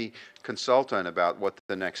from the consultant about what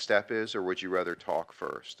the next step is, or would you rather talk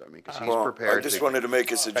first? I mean, because he's prepared. I just wanted to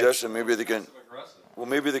make a suggestion. Maybe they can. Well,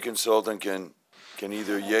 maybe the consultant can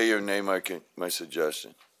either yay or nay my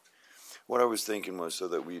suggestion. What I was thinking was so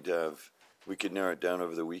that we could narrow it down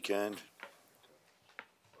over the weekend.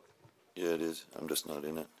 Yeah, it is. I'm just not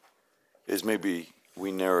in it. Is maybe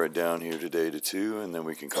we narrow it down here today to 2, and then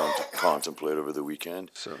we can contemplate over the weekend.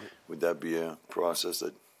 So, would that be a process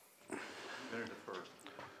that?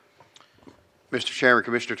 Mr. Chairman,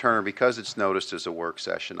 Commissioner Turner, because it's noticed as a work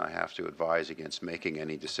session, I have to advise against making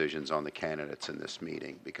any decisions on the candidates in this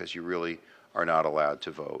meeting because you really are not allowed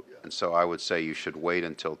to vote. And so I would say you should wait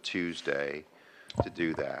until Tuesday to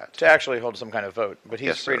do that. To actually hold some kind of vote, but he's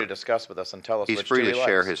Yes, free sir. to discuss with us and tell us He's which free two to he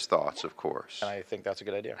share likes. his thoughts, of course. And I think that's a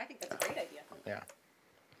good idea. I think that's a great idea. Yeah.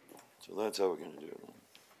 So that's how we're going to do it.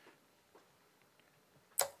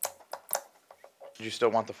 Do you still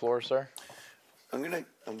want the floor, sir? I'm gonna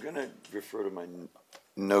refer to my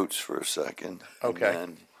notes for a second. Okay. And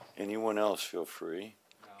then anyone else feel free.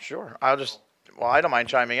 Sure. I don't mind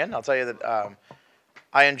chiming in. I'll tell you that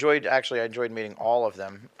I enjoyed meeting all of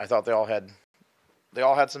them. I thought they all had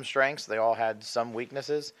some strengths. They all had some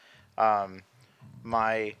weaknesses.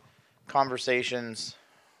 My conversations,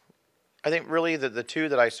 I think really the 2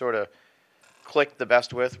 that I sort of clicked the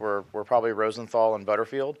best with were probably Rosenthal and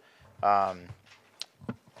Butterfield.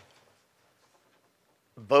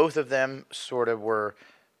 Both of them sort of were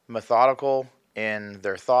methodical in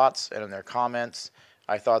their thoughts and in their comments.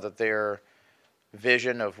 I thought that their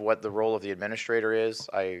vision of what the role of the administrator is,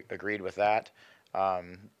 I agreed with that.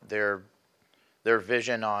 Their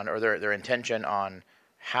vision on, or their intention on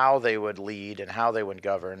how they would lead and how they would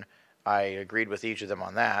govern, I agreed with each of them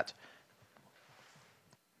on that.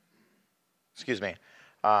 Excuse me.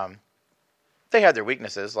 They had their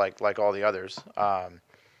weaknesses, like all the others.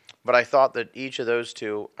 But I thought that each of those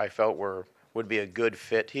 2 I felt would be a good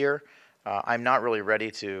fit here. I'm not really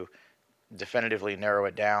ready to definitively narrow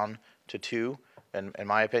it down to 2, in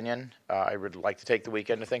my opinion. I would like to take the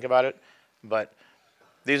weekend to think about it. But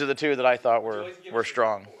these are the 2 that I thought were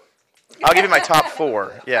strong. I'll give you my top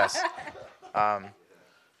 4, yes. I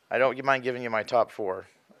don't mind giving you my top 4.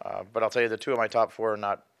 But I'll tell you the 2 of my top 4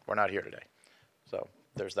 were not here today. So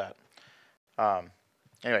there's that.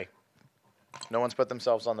 Anyway. No one's put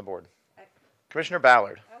themselves on the board. Commissioner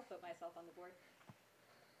Ballard. I'll put myself on the board.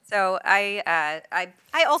 So I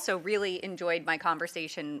also really enjoyed my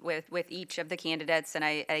conversation with each of the candidates, and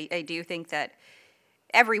I do think that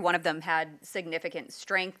every one of them had significant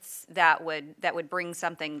strengths that would bring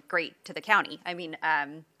something great to the county. I mean,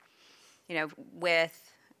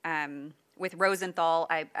 with Rosenthal,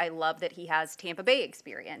 I love that he has Tampa Bay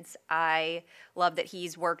experience. I love that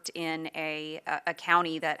he's worked in a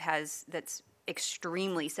county that's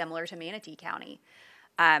extremely similar to Manatee County.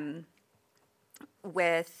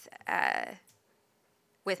 With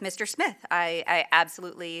Mr. Smith, I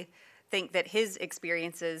absolutely think that his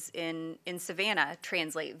experiences in Savannah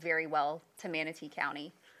translate very well to Manatee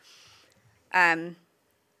County. In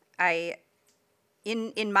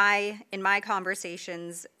my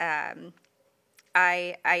conversations,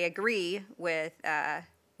 I agree with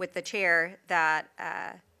the chair that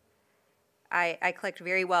I clicked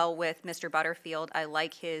very well with Mr. Butterfield. I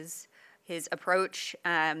like his approach,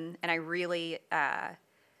 and I really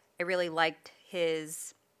liked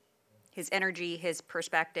his energy, his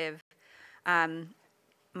perspective. My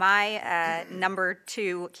number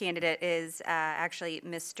 2 candidate is actually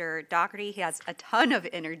Mr. Doherty. He has a ton of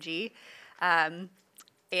energy, and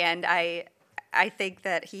I think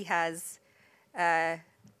that he has a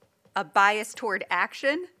bias toward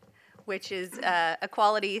action, which is a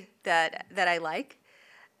quality that I like.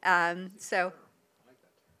 So,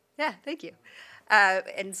 yeah, thank you.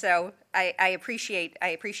 And so I appreciate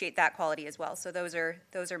that quality as well. So those are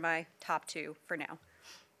my top 2 for now.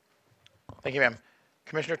 Thank you, ma'am.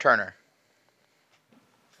 Commissioner Turner.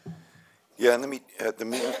 Yeah, and the meet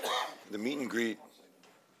and greet.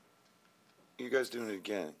 You guys doing it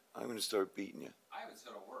again? I'm going to start beating you. I haven't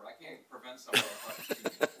said a word. I can't prevent someone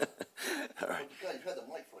from All right. God, you've had the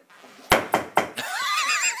mic for like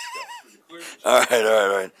 20 minutes. All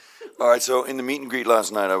right. All right, so in the meet and greet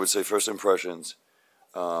last night, I would say first impressions,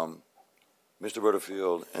 Mr.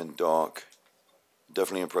 Butterfield and Doc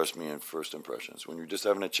definitely impressed me in first impressions. When you're just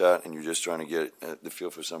having a chat and you're just trying to get the feel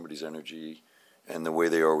for somebody's energy and the way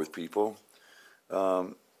they are with people.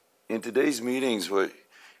 In today's meetings,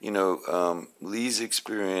 Lee's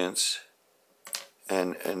experience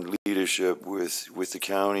and leadership with the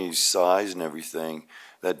county's size and everything,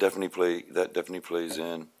 that definitely plays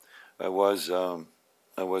in.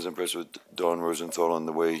 I was impressed with Don Rosenthal and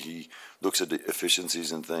the way he looks at the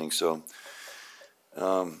efficiencies and things. So,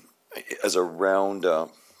 as a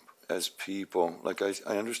roundup, as people, like I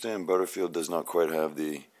understand Butterfield does not quite have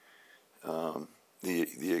the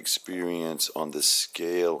experience on the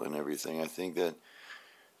scale and everything. I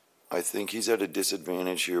think he's at a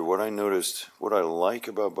disadvantage here. What I noticed, what I like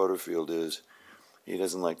about Butterfield is he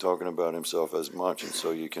doesn't like talking about himself as much, and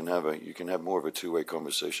so you can have more of a two-way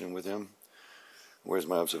conversation with him. Where's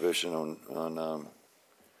my observation on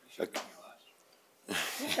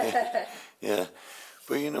yeah,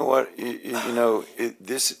 but you know what?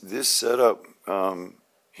 This setup,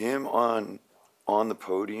 him on the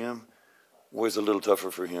podium was a little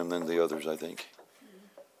tougher for him than the others, I think.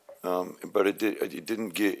 But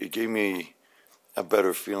it gave me a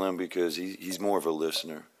better feeling because he's more of a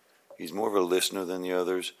listener. He's more of a listener than the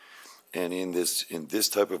others, and in this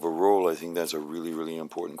type of a role, I think that's a really, really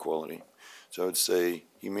important quality. So I would say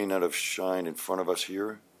he may not have shined in front of us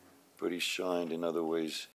here, but he shined in other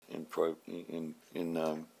ways in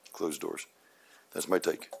closed doors. That's my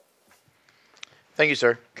take. Thank you,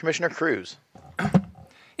 sir. Commissioner Cruz.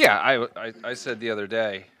 Yeah, I said the other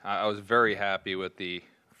day, I was very happy with the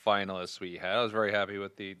finalists we had. I was very happy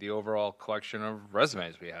with the overall collection of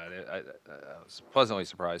resumes we had. I was pleasantly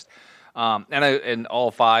surprised. And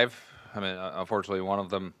all five, I mean, unfortunately, one of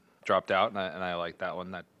them dropped out, and I like that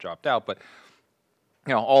one that dropped out. But,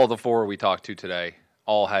 all the four we talked to today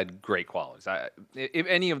all had great qualities. If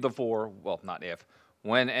any of the four, well, not if,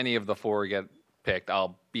 when any of the four get picked,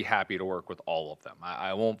 I'll be happy to work with all of them.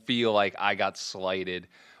 I won't feel like I got slighted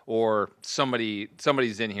or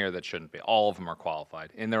somebody's in here that shouldn't be. All of them are qualified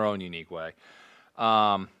in their own unique way.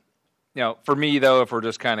 For me, though, if we're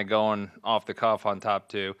just kind of going off the cuff on top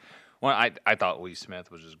two, I thought Lee Smith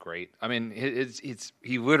was just great. I mean,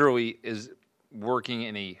 he literally is working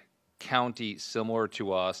in a county similar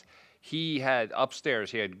to us. He had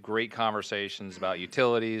great conversations about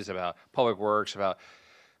utilities, about public works, about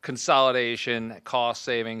consolidation, cost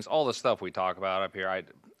savings, all the stuff we talk about up here.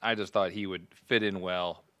 I just thought he would fit in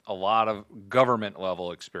well. A lot of government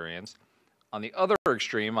level experience. On the other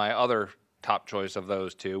extreme, my other top choice of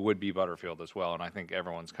those two would be Butterfield as well, and I think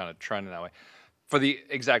everyone's kind of trending that way. For the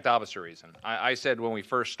exact opposite reason. I said when we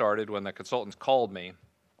first started, when the consultants called me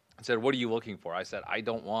and said, "What are you looking for?" I said, I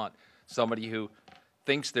don't want somebody who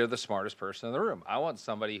thinks they're the smartest person in the room. I want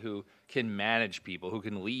somebody who can manage people, who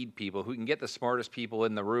can lead people, who can get the smartest people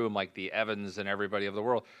in the room, like the Evans and everybody of the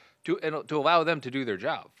world, to allow them to do their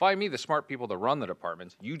job. Find me the smart people to run the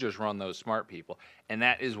departments. You just run those smart people. And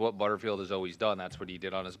that is what Butterfield has always done. That's what he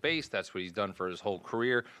did on his base. That's what he's done for his whole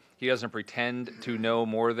career. He doesn't pretend to know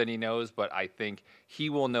more than he knows, but I think he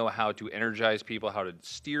will know how to energize people, how to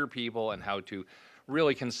steer people, and how to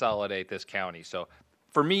really consolidate this county. So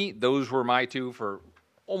for me, those were my two for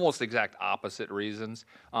almost exact opposite reasons.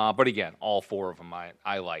 But again, all four of them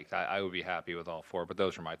I liked. I would be happy with all four, but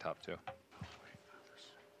those are my top two.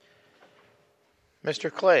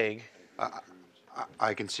 Mr. Clegg.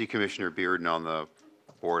 I can see Commissioner Bearden on the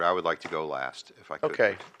board. I would like to go last, if I could.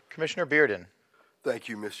 Okay. Commissioner Bearden. Thank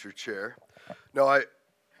you, Mr. Chair. No,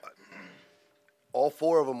 all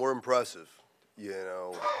four of them were impressive.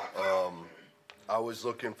 I was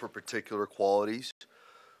looking for particular qualities,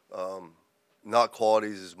 not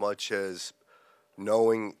qualities as much as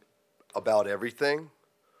knowing about everything,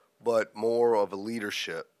 but more of a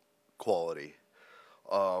leadership quality.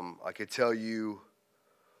 I could tell you,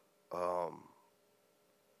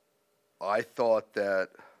 I thought that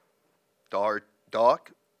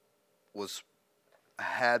Doc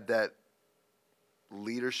had that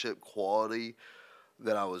leadership quality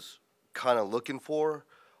that I was kind of looking for.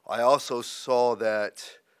 I also saw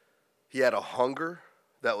that he had a hunger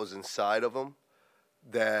that was inside of him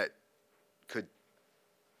that could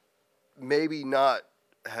maybe not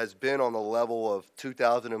has been on the level of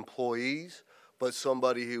 2,000 employees, but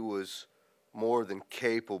somebody who was more than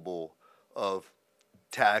capable of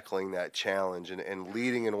tackling that challenge and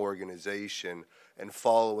leading an organization and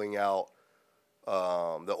following out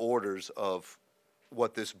the orders of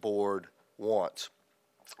what this board wants.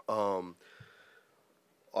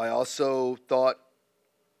 I also thought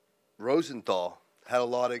Rosenthal had a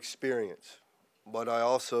lot of experience. but I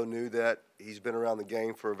also knew that he's been around the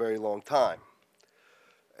game for a very long time.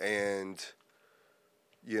 And,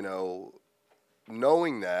 you know,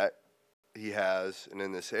 knowing that he has, and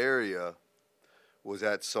in this area, was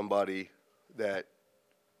that somebody that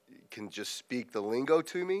can just speak the lingo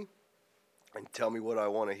to me and tell me what I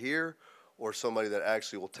want to hear, or somebody that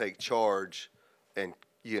actually will take charge and,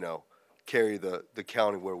 you know, carry the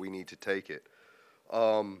county where we need to take it.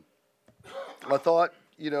 I thought,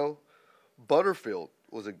 you know, Butterfield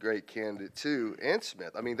was a great candidate too, and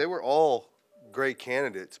Smith. I mean, they were all great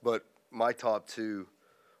candidates, but my top two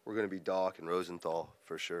were going to be Doc and Rosenthal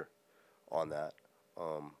for sure on that,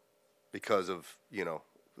 because of, you know,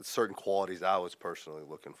 certain qualities I was personally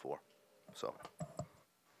looking for. So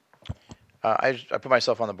I put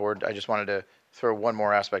myself on the board. I just wanted to throw one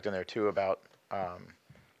more aspect in there too about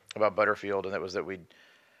Butterfield, and that was that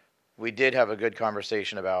we did have a good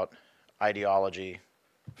conversation about ideology,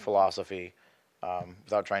 philosophy,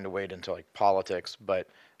 without trying to wade into like politics. But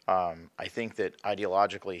I think that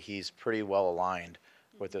ideologically he's pretty well aligned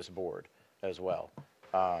with this board as well,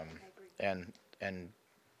 and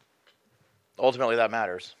ultimately that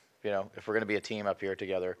matters. You know, if we're going to be a team up here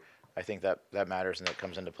together, I think that matters and that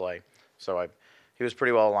comes into play. So he was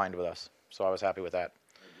pretty well aligned with us. So I was happy with that.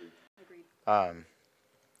 Agreed.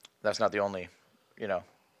 That's not the only, you know,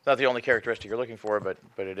 not the only characteristic you're looking for, but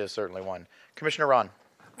it is certainly one. Commissioner Ron.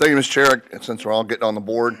 Thank you, Mr. Chair. Since we're all getting on the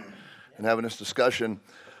board and having this discussion,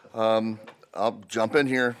 I'll jump in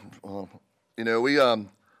here. You know, we again,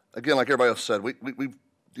 like everybody else said, we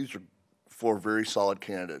these are four very solid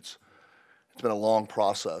candidates. It's been a long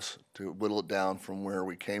process to whittle it down from where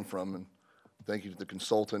we came from, and thank you to the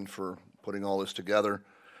consultant for putting all this together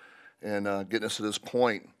and getting us to this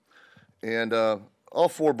point. And all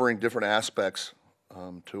four bring different aspects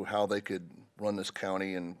to how they could run this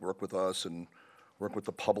county and work with us and work with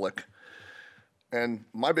the public. And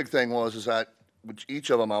my big thing is that with each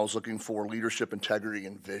of them I was looking for leadership, integrity,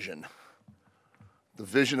 and vision. The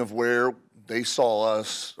vision of where they saw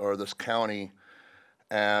us or this county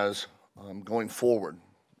as going forward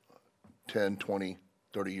 10, 20,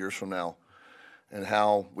 30 years from now, and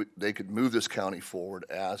how they could move this county forward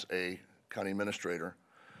as a county administrator.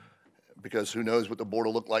 Because who knows what the board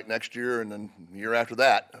will look like next year and then the year after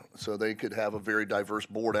that. So they could have a very diverse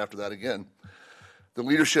board after that again. The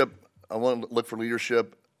leadership, I want to look for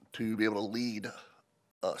leadership to be able to lead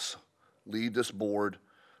us, lead this board,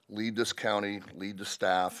 lead this county, lead the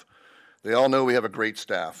staff. They all know we have a great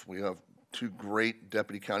staff. We have two great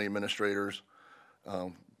deputy county administrators,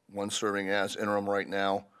 one serving as interim right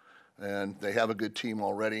now, and they have a good team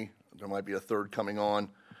already. There might be a third coming on,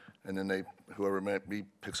 and then whoever it might be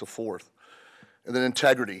picks a fourth. And then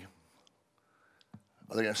integrity.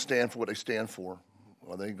 Are they going to stand for what they stand for?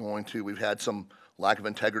 Are they going to? We've had some lack of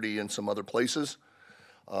integrity in some other places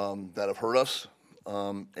that have hurt us,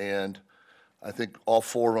 and I think all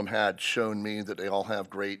four of them had shown me that they all have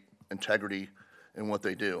great integrity in what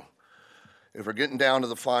they do. If we're getting down to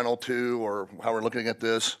the final two or how we're looking at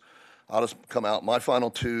this, I'll just come out. My final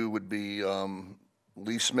two would be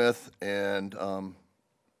Lee Smith and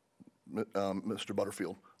Mr.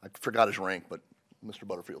 Butterfield. I forgot his rank, but Mr.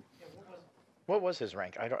 Butterfield. What was his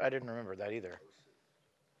rank? I didn't remember that either.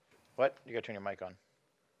 What? You got to turn your mic on.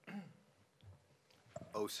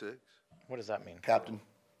 06. What does that mean? Captain.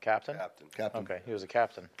 Captain? Captain. Captain. Okay, he was a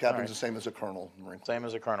captain. Captain's right. the same as a colonel. Same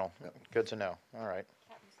as a colonel. Yep. Good to know. All right.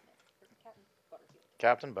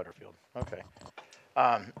 Captain Butterfield. Okay.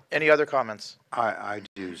 Any other comments? I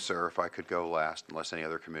do, sir, if I could go last, unless any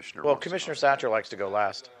other commissioner Well, wants to Commissioner go. Satcher likes to go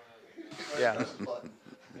last. Yeah.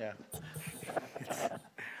 Yeah.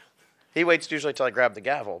 He waits usually till I grab the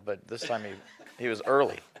gavel, but this time he was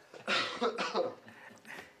early.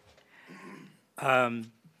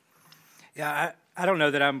 Yeah, I don't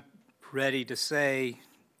know that I'm ready to say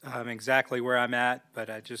exactly where I'm at, but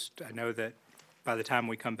I know that by the time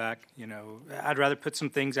we come back, you know, I'd rather put some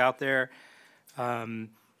things out there. I mean,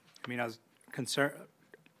 I was concerned.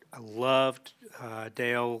 I loved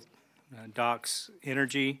Dale, Doc's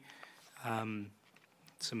energy.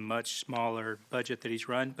 Some much smaller budget that he's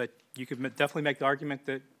run, but you could definitely make the argument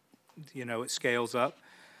that, you know, it scales up.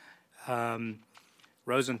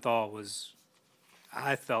 Rosenthal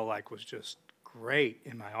I felt like was just great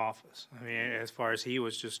in my office. I mean, as far as he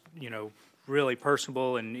was just, you know, really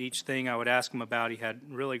personable, and each thing I would ask him about, he had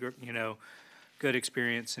really, you know, good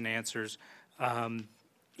experience and answers.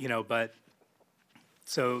 You know, but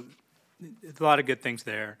so a lot of good things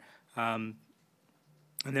there. And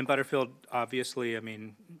then Butterfield, obviously, I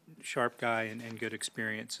mean, sharp guy and good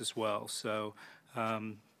experience as well. So,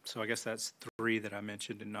 so I guess that's three that I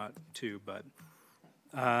mentioned and not two. But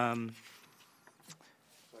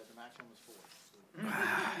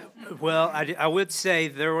Well, I would say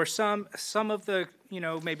there were some of the,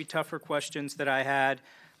 maybe tougher questions that I had,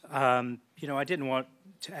 I didn't want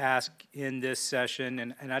to ask in this session,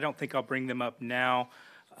 and I don't think I'll bring them up now.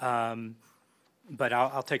 But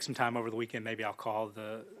I'll take some time over the weekend. Maybe I'll call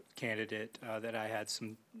the candidate that I had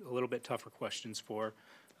a little bit tougher questions for,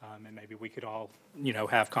 and maybe we could all,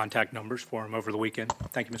 have contact numbers for him over the weekend.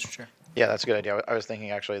 Thank you, Mr. Chair. Yeah, that's a good idea. I was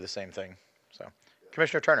thinking actually the same thing. So,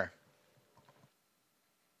 Commissioner Turner.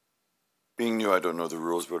 Being new, I don't know the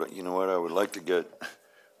rules, but you know what? I would like to get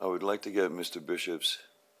Mr. Bishop's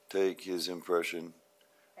take, his impression,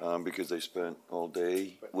 because they spent all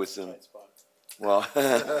day with him. Well,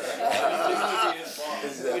 I'd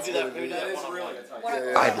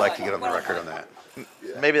like to get on the record on that.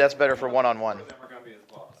 Maybe that's better for one-on-one.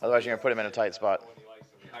 Otherwise, you're gonna put him in a tight spot.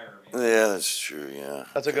 yeah, that's true. Yeah.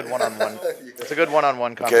 That's a good one-on-one. That's a good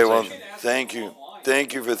one-on-one conversation. Okay, well, thank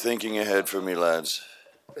you for thinking ahead for me, lads.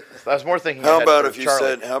 I was more thinking. How ahead about for if you Charlie.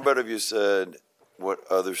 said? How about if you said what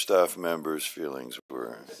other staff members' feelings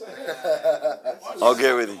were? I'll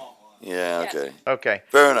get with you. Yeah. Okay. Okay.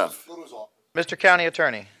 Fair enough. Mr. County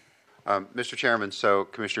Attorney. Mr. Chairman, so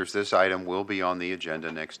Commissioners, this item will be on the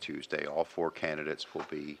agenda next Tuesday. All 4 candidates will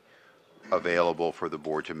be available for the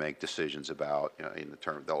board to make decisions about, in the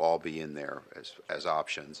term, they'll all be in there as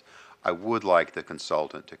options. I would like the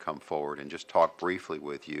consultant to come forward and just talk briefly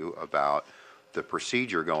with you about the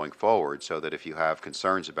procedure going forward, so that if you have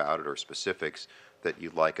concerns about it or specifics that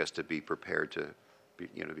you'd like us to be prepared to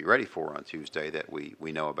be ready for on Tuesday, that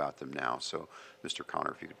we know about them now. So, Mr.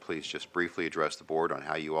 Connor, if you could please just briefly address the board on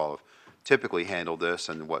how you all have typically handled this,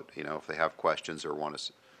 and what, if they have questions or want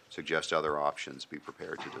to suggest other options, be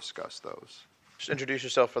prepared to discuss those. Just introduce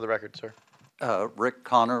yourself for the record, sir. Rick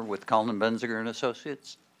Connor with Collin Benziger and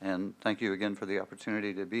Associates, and thank you again for the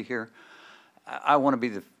opportunity to be here. I want to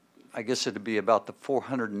be I guess it'd be about the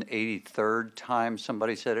 483rd time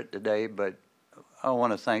somebody said it today, but I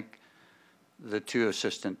want to thank the 2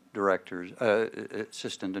 assistant directors,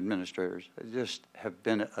 assistant administrators. They just have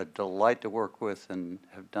been a delight to work with and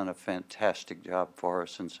have done a fantastic job for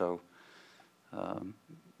us, and so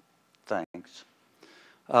thanks.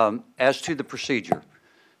 As to the procedure,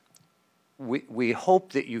 we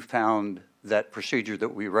hope that you found that procedure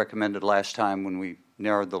that we recommended last time when we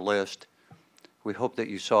narrowed the list. We hope that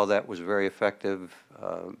you saw that was very effective,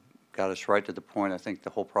 got us right to the point. I think the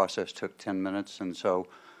whole process took 10 minutes, and so,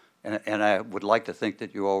 and I would like to think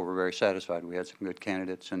that you all were very satisfied. We had some good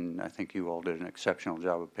candidates, and I think you all did an exceptional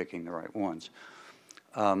job of picking the right ones.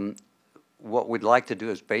 What we'd like to do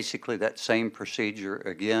is basically that same procedure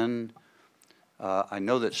again. I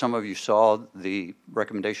know that some of you saw the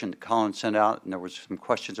recommendation that Colin sent out, and there was some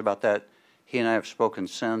questions about that. He and I have spoken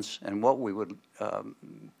since, and what we would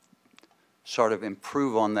sort of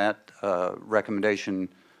improve on that recommendation,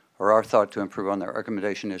 or our thought to improve on that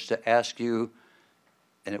recommendation, is to ask you,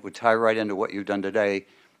 and it would tie right into what you've done today,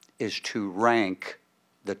 is to rank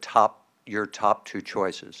your top 2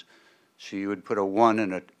 choices. So you would put a 1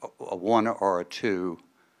 and a 1 or a 2,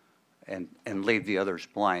 and leave the others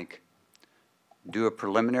blank. Do a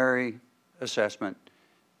preliminary assessment.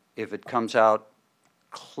 If it comes out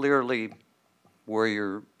clearly where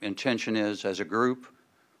your intention is as a group,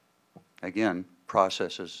 again,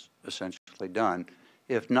 process is essentially done.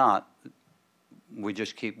 If not, we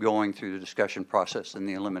just keep going through the discussion process and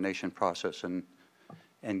the elimination process and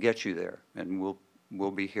get you there. And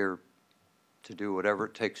we'll be here to do whatever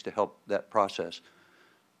it takes to help that process.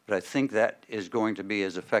 But I think that is going to be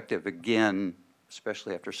as effective again,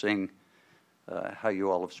 especially after seeing how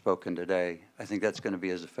you all have spoken today. I think that's going to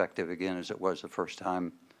be as effective again as it was the first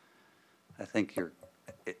time. I think you're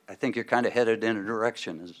kind of headed in a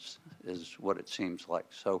direction, is what it seems like.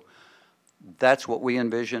 So that's what we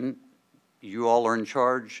envision. You all are in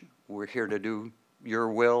charge. We're here to do your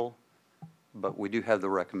will, but we do have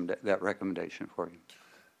that recommendation for you.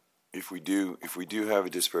 If we do have a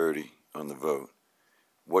disparity on the vote,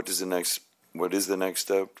 what is the next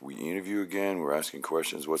step? We interview again. We're asking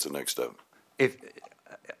questions. What's the next step? If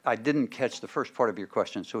I didn't catch the first part of your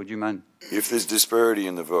question, so would you mind? If there's disparity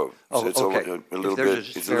in the vote, so it's okay. a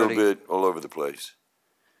little bit all over the place.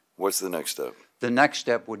 What's the next step? The next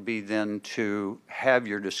step would be then to have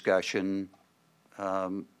your discussion.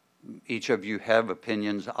 Each of you have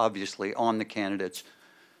opinions, obviously, on the candidates.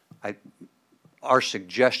 Our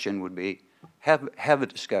suggestion would be have a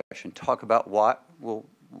discussion. Talk about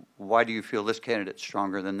why do you feel this candidate's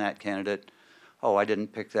stronger than that candidate? Oh, I didn't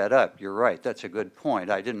pick that up. You're right. That's a good point.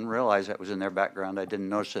 I didn't realize that was in their background. I didn't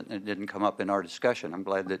notice it, and it didn't come up in our discussion. I'm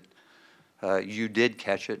glad that you did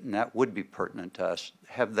catch it, and that would be pertinent to us.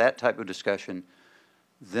 Have that type of discussion.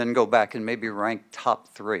 then go back and maybe rank top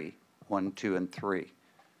 3, 1, 2, and 3.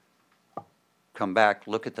 Come back,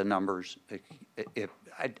 look at the numbers.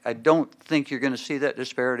 I don't think you're going to see that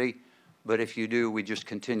disparity, but if you do, we just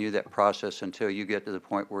continue that process until you get to the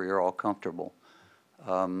point where you're all comfortable.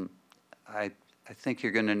 I think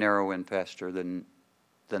you're going to narrow in faster than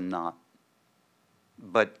not.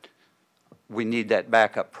 But we need that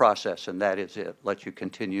backup process, and that is it. Let you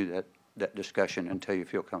continue that discussion until you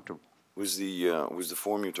feel comfortable. Was the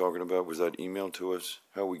form you're talking about, was that emailed to us?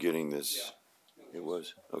 How are we getting this? Yeah. It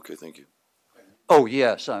was? Okay, thank you. Oh,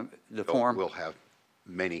 yes, the form. We'll have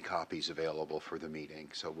many copies available for the meeting,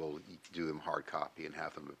 so we'll do them hard copy and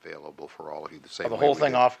have them available for all of you the same way. The whole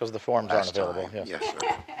thing did off because the forms aren't last available. time. Yes. Yes, sir.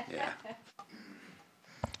 Yeah.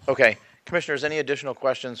 Okay, commissioners, any additional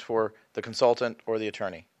questions for the consultant or the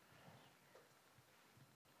attorney?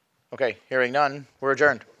 Okay, hearing none, we're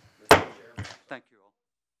adjourned. Thank you.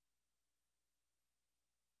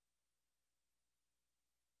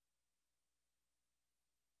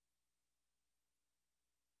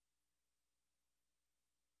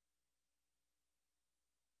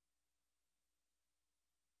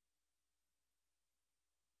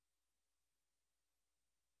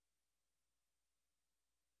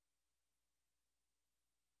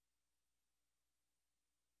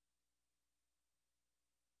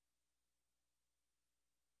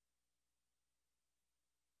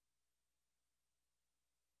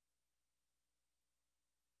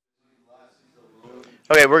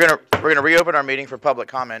 Okay, we're gonna reopen our meeting for public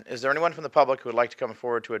comment. Is there anyone from the public who would like to come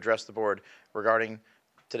forward to address the board regarding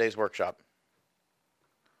today's workshop?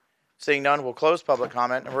 Seeing none, we'll close public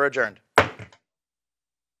comment and we're adjourned.